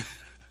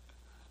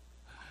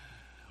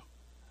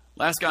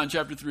 Last guy in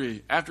chapter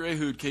 3. After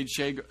Ehud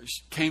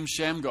came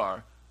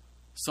Shamgar,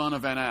 son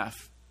of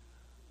Anath,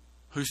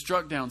 who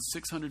struck down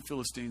 600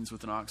 Philistines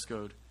with an ox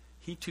goad.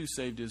 He too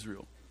saved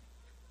Israel.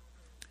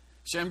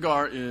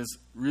 Shamgar is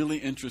really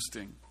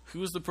interesting.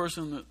 Who is the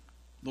person that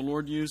the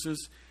Lord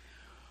uses?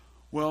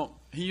 Well,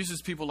 he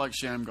uses people like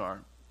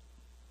Shamgar.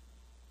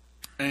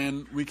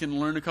 And we can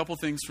learn a couple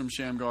things from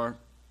Shamgar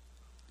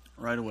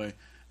right away.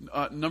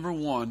 Number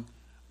one,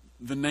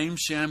 the name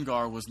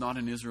Shamgar was not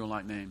an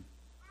Israelite name.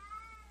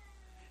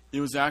 It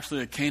was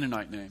actually a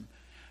Canaanite name.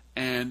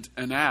 And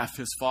Anath,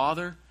 his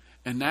father,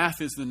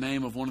 Anath is the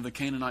name of one of the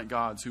Canaanite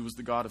gods who was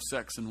the god of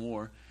sex and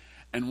war.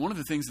 And one of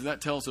the things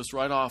that tells us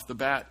right off the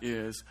bat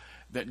is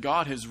that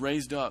God has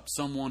raised up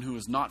someone who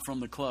is not from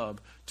the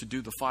club to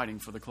do the fighting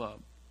for the club.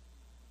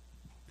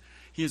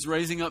 He is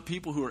raising up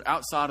people who are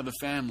outside of the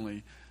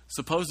family,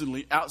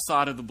 supposedly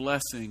outside of the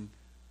blessing,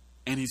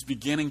 and he's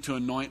beginning to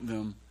anoint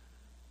them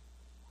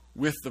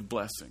with the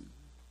blessing.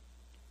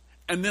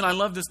 And then I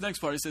love this next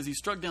part. It says he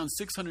struck down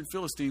 600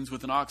 Philistines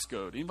with an ox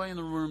goad. Anybody in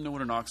the room know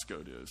what an ox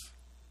goad is?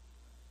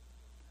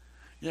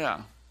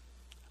 Yeah.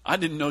 I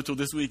didn't know till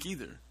this week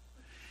either.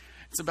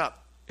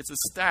 It's a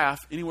staff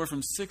anywhere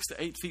from 6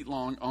 to 8 feet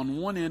long. On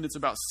one end, it's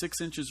about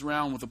 6 inches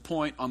round with a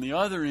point. On the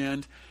other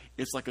end,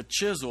 it's like a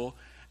chisel.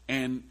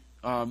 And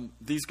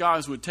these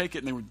guys would take it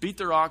and they would beat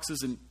their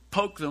oxes and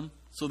poke them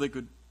so they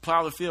could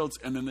plow the fields.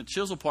 And then the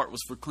chisel part was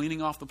for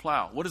cleaning off the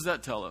plow. What does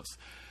that tell us?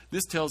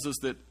 This tells us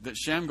that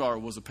Shamgar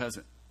was a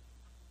peasant.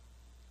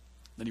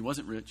 That he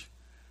wasn't rich.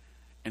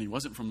 And he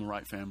wasn't from the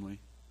right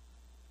family.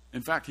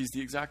 In fact, he's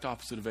the exact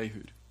opposite of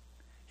Ehud.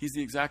 He's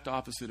the exact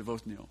opposite of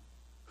Othniel.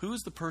 Who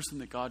is the person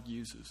that God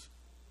uses?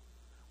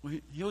 Well,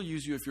 he'll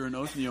use you if you're an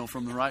Othniel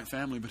from the right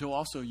family, but he'll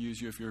also use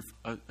you if you're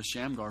a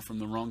Shamgar from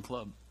the wrong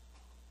club.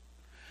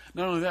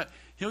 Not only that,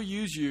 he'll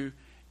use you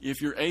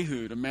if you're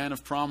Ehud, a man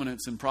of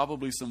prominence and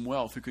probably some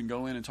wealth who can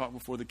go in and talk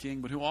before the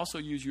king, but he'll also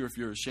use you if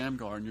you're a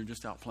Shamgar and you're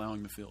just out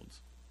plowing the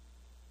fields.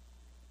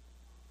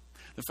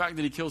 The fact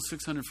that he killed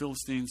 600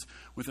 Philistines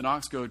with an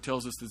ox goad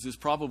tells us that this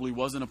probably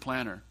wasn't a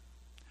planner.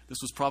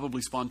 This was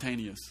probably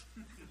spontaneous.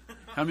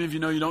 How many of you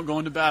know you don't go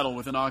into battle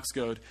with an ox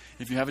goad?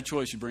 If you have a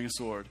choice, you bring a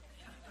sword.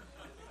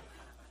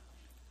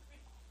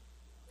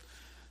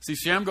 See,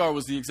 Shamgar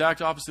was the exact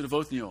opposite of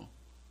Othniel.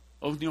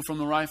 Othniel from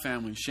the right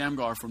family,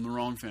 Shamgar from the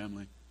wrong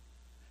family.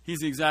 He's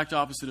the exact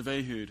opposite of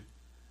Ehud.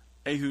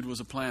 Ehud was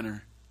a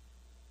planner.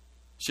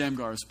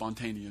 Shamgar is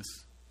spontaneous.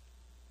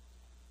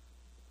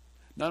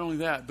 Not only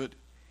that, but it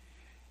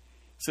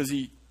says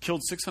he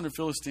killed 600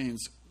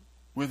 Philistines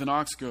with an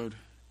ox goad.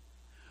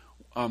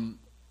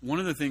 One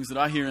of the things that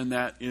I hear in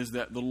that is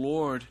that the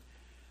Lord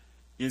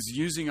is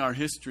using our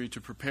history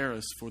to prepare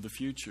us for the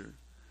future.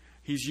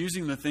 He's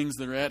using the things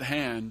that are at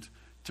hand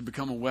to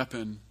become a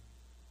weapon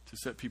to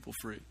set people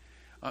free.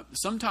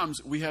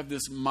 Sometimes we have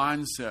this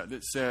mindset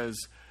that says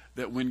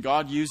that when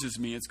God uses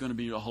me, it's going to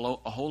be a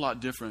whole lot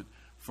different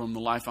from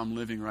the life I'm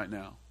living right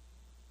now.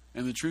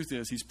 And the truth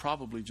is, He's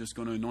probably just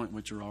going to anoint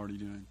what you're already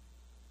doing.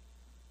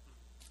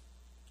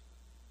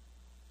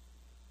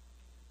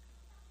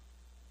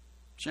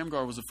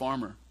 Shamgar was a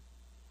farmer.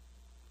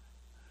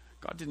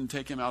 God didn't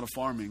take him out of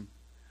farming.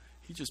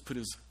 He just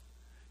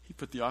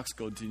put the ox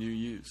goad to new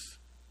use.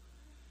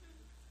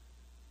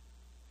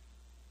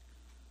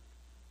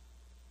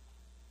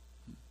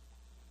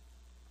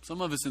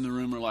 Some of us in the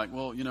room are like,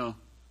 well,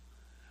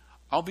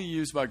 I'll be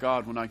used by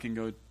God when I can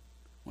go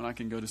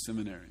to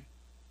seminary.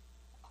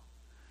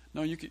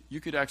 No,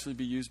 you could actually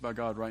be used by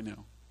God right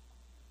now.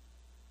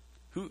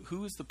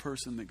 Who is the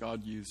person that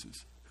God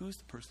uses? Who is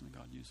the person that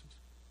God uses?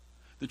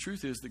 The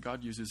truth is that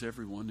God uses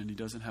everyone, and He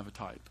doesn't have a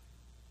type.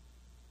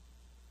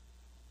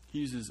 He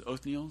uses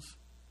Othniels.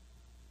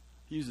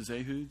 He uses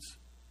Ehuds,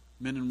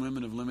 men and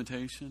women of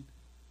limitation.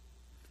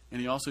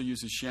 And He also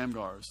uses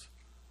Shamgars,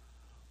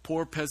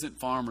 poor peasant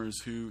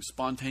farmers who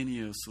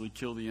spontaneously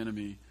kill the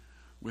enemy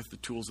with the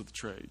tools of the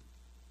trade.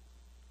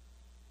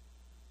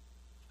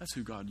 That's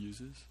who God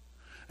uses.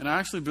 And I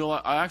actually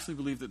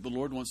believe that the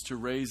Lord wants to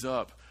raise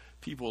up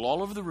people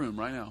all over the room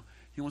right now.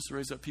 He wants to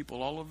raise up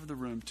people all over the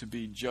room to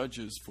be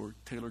judges for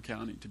Taylor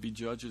County, to be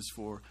judges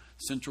for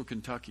Central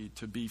Kentucky,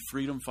 to be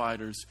freedom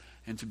fighters,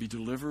 and to be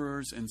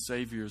deliverers and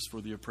saviors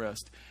for the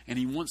oppressed. And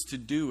He wants to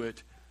do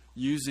it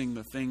using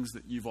the things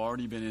that you've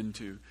already been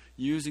into,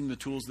 using the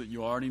tools that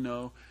you already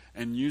know,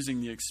 and using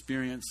the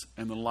experience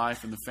and the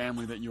life and the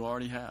family that you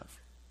already have.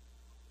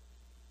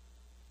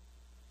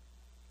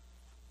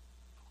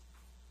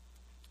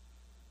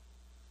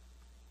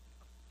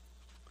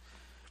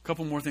 A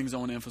couple more things I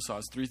want to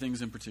emphasize. 3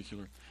 things in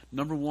particular.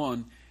 Number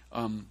 1,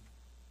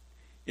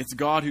 it's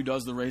God who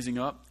does the raising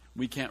up.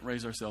 We can't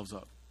raise ourselves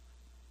up.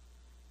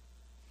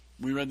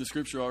 We read the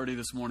scripture already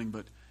this morning,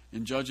 but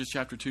in Judges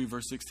chapter 2,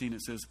 verse 16,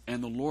 it says,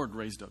 "And the Lord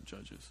raised up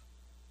judges."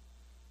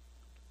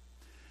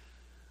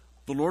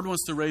 The Lord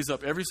wants to raise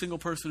up every single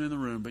person in the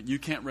room, but you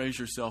can't raise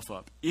yourself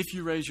up. If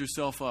you raise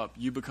yourself up,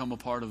 you become a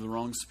part of the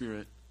wrong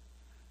spirit.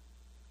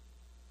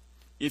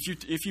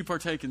 If you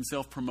partake in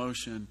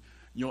self-promotion,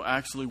 you'll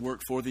actually work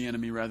for the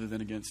enemy rather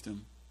than against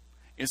him.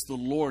 It's the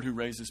Lord who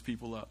raises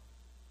people up.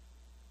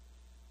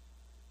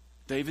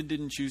 David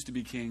didn't choose to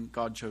be king.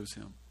 God chose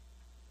him.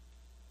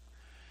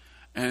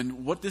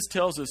 And what this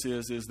tells us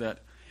is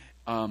that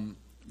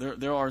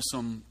there are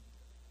some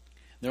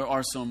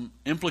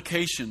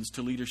implications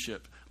to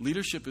leadership.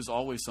 Leadership is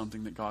always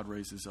something that God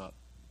raises up.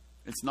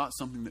 It's not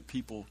something that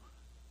people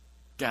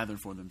gather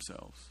for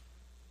themselves.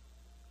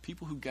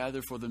 People who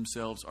gather for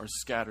themselves are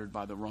scattered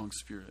by the wrong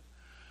spirit.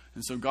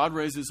 And so God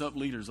raises up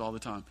leaders all the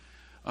time.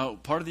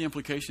 Part of the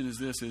implication is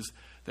this, is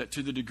that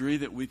to the degree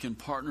that we can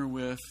partner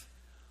with,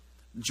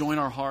 join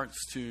our hearts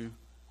to,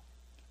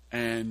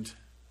 and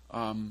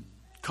come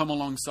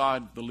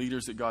alongside the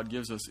leaders that God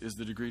gives us is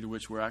the degree to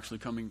which we're actually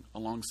coming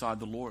alongside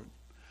the Lord.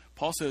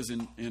 Paul says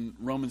in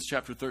Romans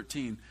chapter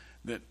 13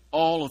 that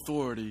all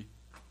authority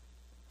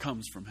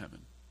comes from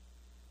heaven.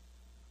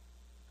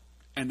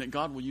 And that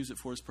God will use it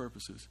for His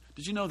purposes.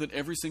 Did you know that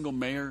every single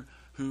mayor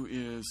who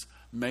is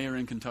mayor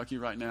in Kentucky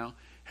right now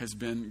has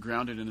been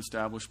grounded and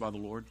established by the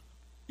Lord?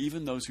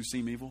 Even those who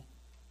seem evil.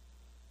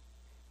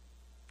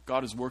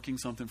 God is working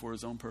something for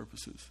His own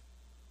purposes.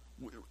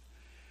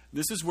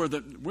 This is where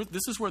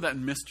that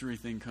mystery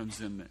thing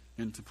comes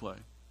into play.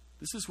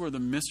 This is where the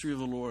mystery of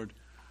the Lord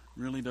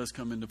really does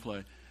come into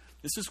play.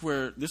 This is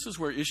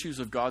where issues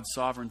of God's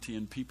sovereignty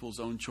and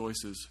people's own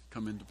choices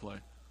come into play.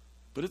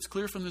 But it's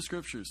clear from the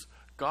scriptures,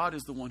 God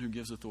is the one who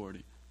gives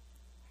authority.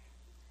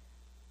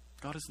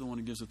 God is the one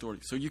who gives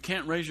authority. So you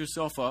can't raise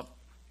yourself up.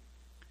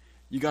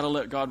 You got to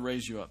let God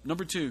raise you up.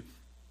 Number 2,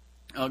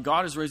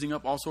 God is raising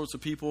up all sorts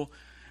of people,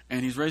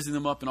 and He's raising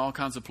them up in all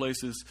kinds of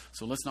places.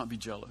 So let's not be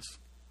jealous.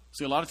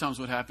 See, a lot of times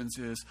what happens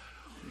is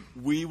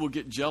we will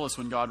get jealous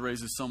when God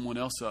raises someone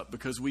else up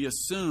because we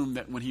assume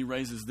that when He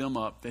raises them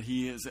up, that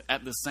He is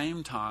at the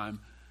same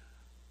time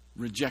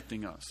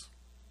rejecting us.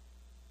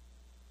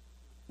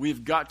 We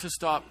have got to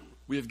stop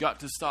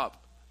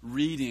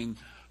reading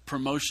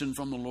promotion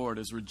from the Lord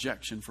as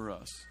rejection for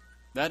us.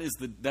 That is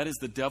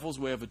the devil's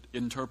way of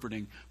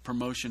interpreting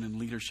promotion and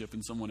leadership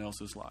in someone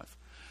else's life.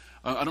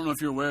 I don't know if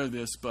you're aware of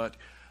this, but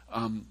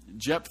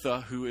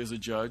Jephthah, who is a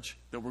judge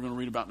that we're going to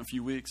read about in a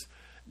few weeks.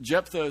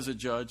 Jephthah is a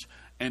judge,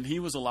 and he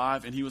was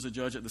alive, and he was a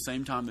judge at the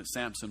same time that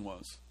Samson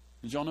was.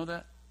 Did y'all know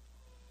that?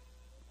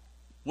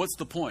 What's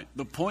the point?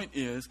 The point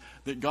is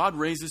that God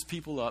raises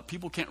people up.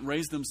 People can't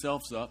raise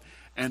themselves up.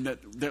 And that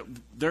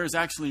there is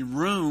actually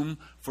room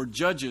for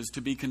judges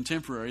to be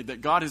contemporary. That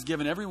God has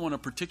given everyone a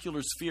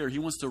particular sphere. He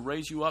wants to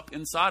raise you up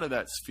inside of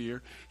that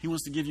sphere. He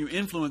wants to give you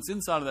influence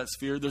inside of that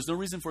sphere. There's no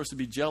reason for us to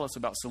be jealous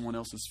about someone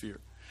else's sphere.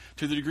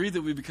 To the degree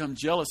that we become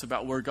jealous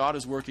about where God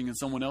is working in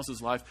someone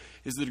else's life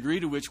is the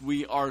degree to which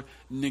we are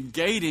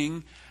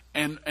negating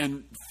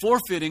and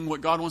forfeiting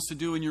what God wants to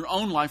do in your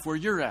own life where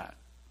you're at.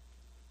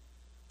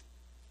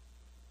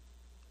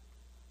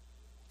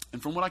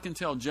 And from what I can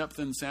tell,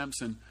 Jephthah and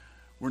Samson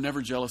were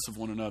never jealous of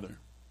one another.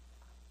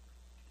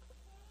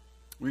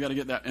 We got to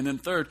get that. And then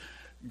third,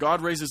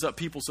 God raises up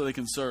people so they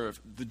can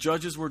serve. The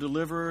judges were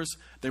deliverers.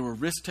 They were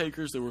risk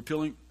takers. They were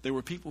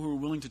people who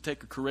were willing to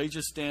take a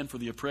courageous stand for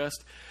the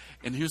oppressed.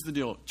 And here's the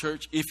deal,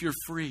 church, if you're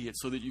free,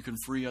 it's so that you can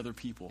free other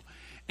people.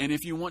 And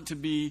if you want to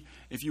be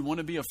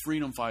a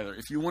freedom fighter,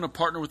 if you want to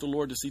partner with the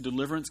Lord to see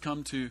deliverance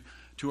come to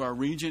our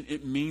region,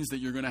 it means that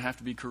you're going to have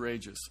to be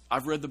courageous.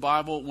 I've read the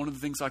Bible. One of the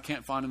things I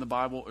can't find in the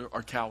Bible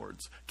are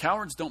cowards.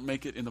 Cowards don't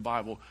make it in the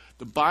Bible.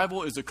 The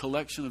Bible is a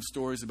collection of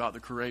stories about the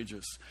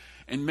courageous.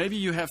 And maybe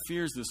you have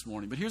fears this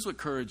morning, but here's what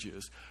courage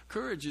is.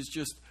 Courage is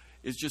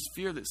just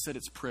fear that said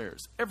its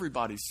prayers.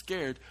 Everybody's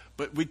scared,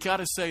 but we got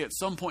to say at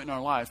some point in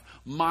our life,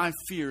 my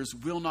fears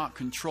will not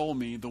control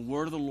me. The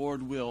word of the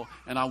Lord will,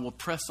 and I will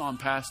press on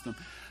past them.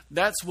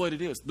 That's what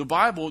it is. The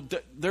Bible,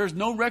 there's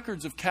no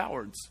records of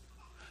cowards.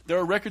 There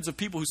are records of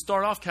people who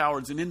start off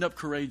cowards and end up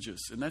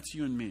courageous, and that's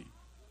you and me.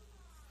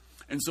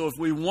 And so if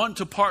we want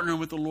to partner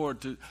with the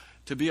Lord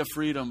to be a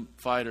freedom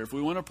fighter, if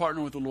we want to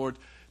partner with the Lord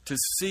to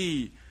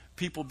see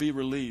people be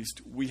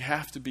released, we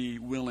have to be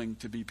willing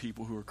to be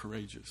people who are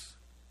courageous.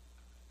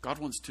 God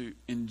wants to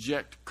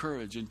inject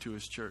courage into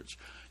his church.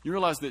 You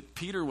realize that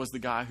Peter was the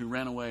guy who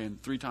ran away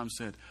and 3 times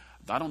said,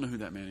 I don't know who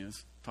that man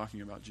is,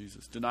 talking about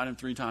Jesus. Denied him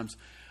 3 times.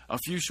 A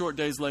few short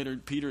days later,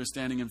 Peter is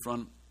standing in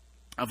front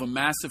of a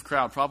massive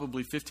crowd,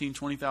 probably 15,000,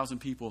 20,000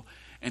 people.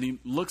 And he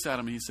looks at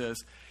him and he says,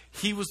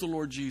 he was the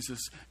Lord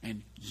Jesus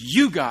and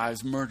you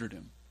guys murdered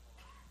him.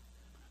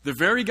 The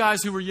very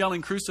guys who were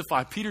yelling,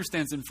 crucify, Peter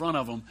stands in front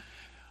of them.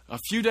 A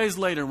few days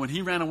later, when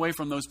he ran away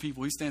from those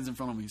people, he stands in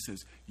front of them and he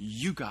says,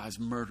 you guys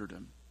murdered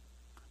him.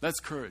 That's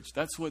courage.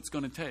 That's what it's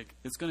going to take.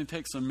 It's going to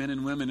take some men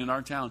and women in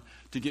our town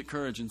to get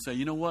courage and say,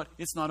 you know what?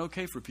 It's not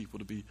okay for people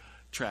to be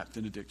trapped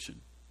in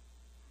addiction.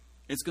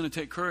 It's going to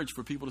take courage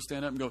for people to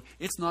stand up and go,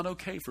 it's not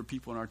okay for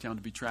people in our town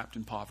to be trapped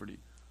in poverty.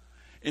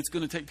 It's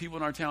going to take people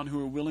in our town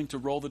who are willing to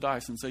roll the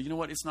dice and say, you know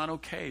what? It's not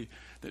okay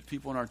that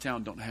people in our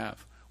town don't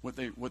have what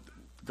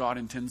God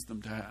intends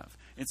them to have.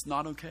 It's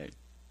not okay.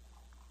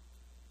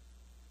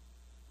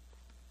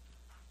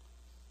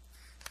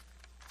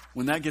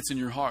 When that gets in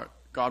your heart,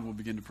 God will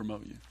begin to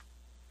promote you.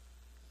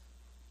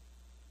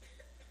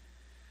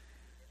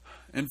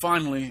 And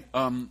finally,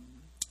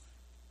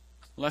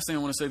 last thing I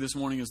want to say this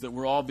morning is that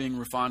we're all being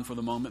refined for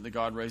the moment that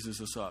God raises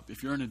us up.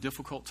 If you're in a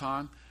difficult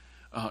time,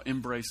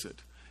 embrace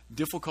it.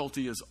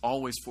 Difficulty is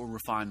always for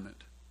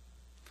refinement.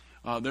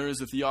 There is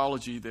a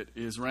theology that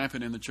is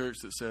rampant in the church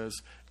that says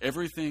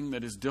everything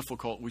that is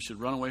difficult, we should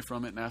run away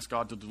from it and ask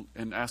God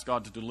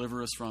to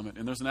deliver us from it.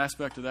 And there's an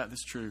aspect of that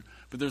that's true.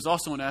 But there's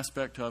also an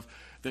aspect of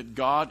that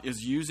God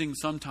is using,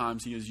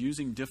 sometimes he is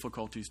using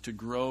difficulties to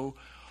grow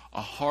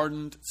a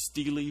hardened,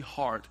 steely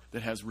heart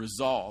that has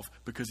resolve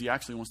because he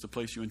actually wants to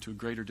place you into a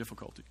greater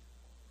difficulty.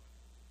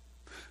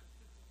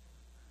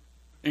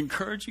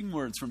 Encouraging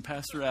words from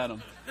Pastor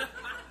Adam.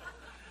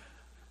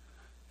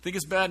 Think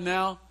it's bad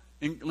now?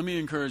 Let me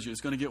encourage you.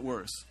 It's going to get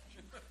worse.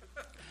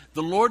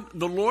 The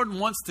Lord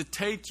wants to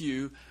take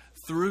you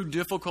through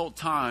difficult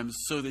times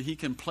so that he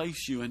can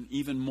place you in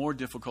even more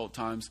difficult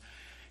times.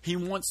 He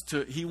wants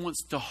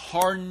to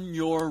harden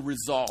your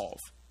resolve.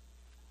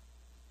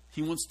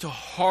 He wants to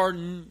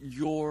harden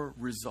your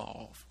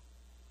resolve.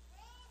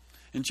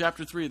 In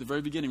chapter 3, at the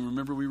very beginning,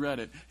 remember we read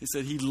it. It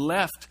said he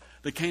left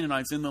the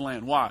Canaanites in the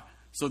land. Why?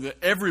 So that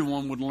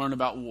everyone would learn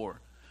about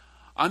war.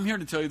 I'm here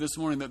to tell you this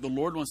morning that the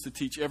Lord wants to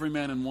teach every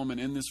man and woman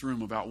in this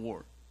room about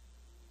war.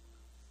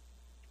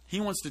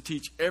 He wants to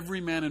teach every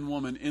man and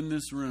woman in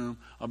this room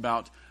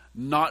about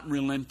not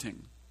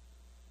relenting.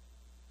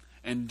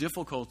 And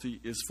difficulty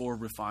is for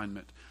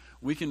refinement.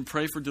 We can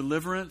pray for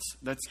deliverance.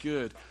 That's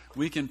good.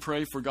 We can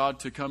pray for God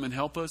to come and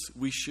help us.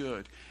 We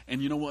should.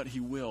 And you know what? He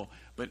will.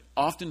 But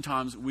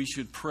oftentimes we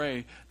should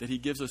pray that he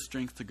gives us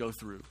strength to go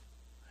through.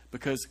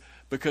 Because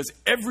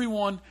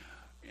everyone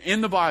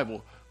in the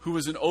Bible who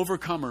was an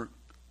overcomer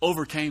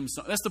overcame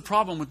something. That's the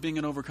problem with being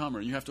an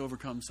overcomer. You have to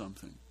overcome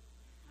something.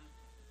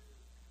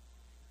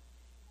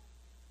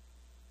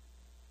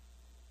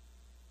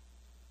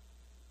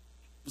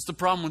 What's the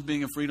problem with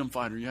being a freedom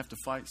fighter? You have to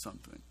fight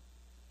something.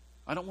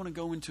 I don't want to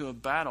go into a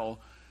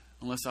battle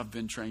unless I've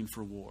been trained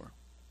for war.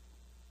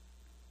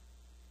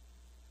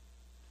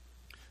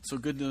 So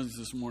good news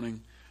this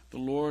morning. The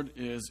Lord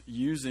is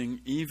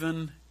using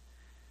even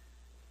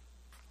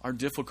our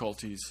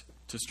difficulties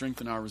to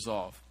strengthen our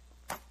resolve.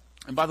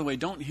 And by the way,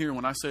 don't hear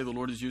when I say the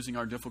Lord is using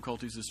our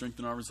difficulties to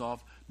strengthen our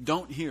resolve,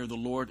 don't hear the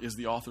Lord is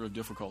the author of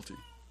difficulty.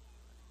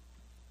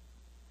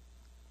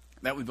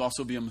 That would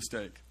also be a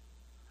mistake.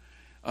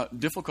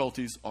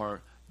 Difficulties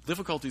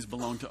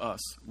belong to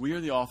us. We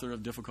are the author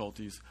of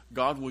difficulties.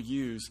 God will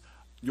use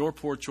your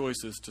poor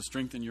choices to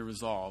strengthen your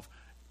resolve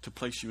to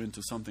place you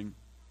into something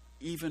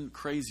even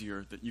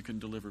crazier that you can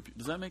deliver.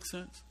 Does that make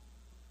sense?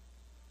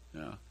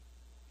 Yeah.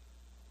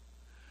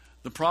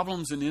 The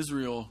problems in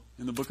Israel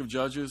in the book of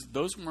Judges,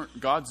 those weren't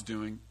God's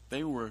doing.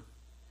 They were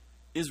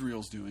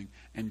Israel's doing.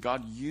 And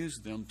God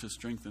used them to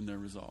strengthen their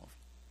resolve.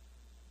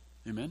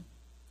 Amen?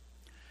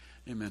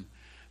 Amen.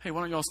 Hey,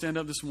 why don't y'all stand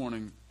up this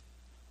morning?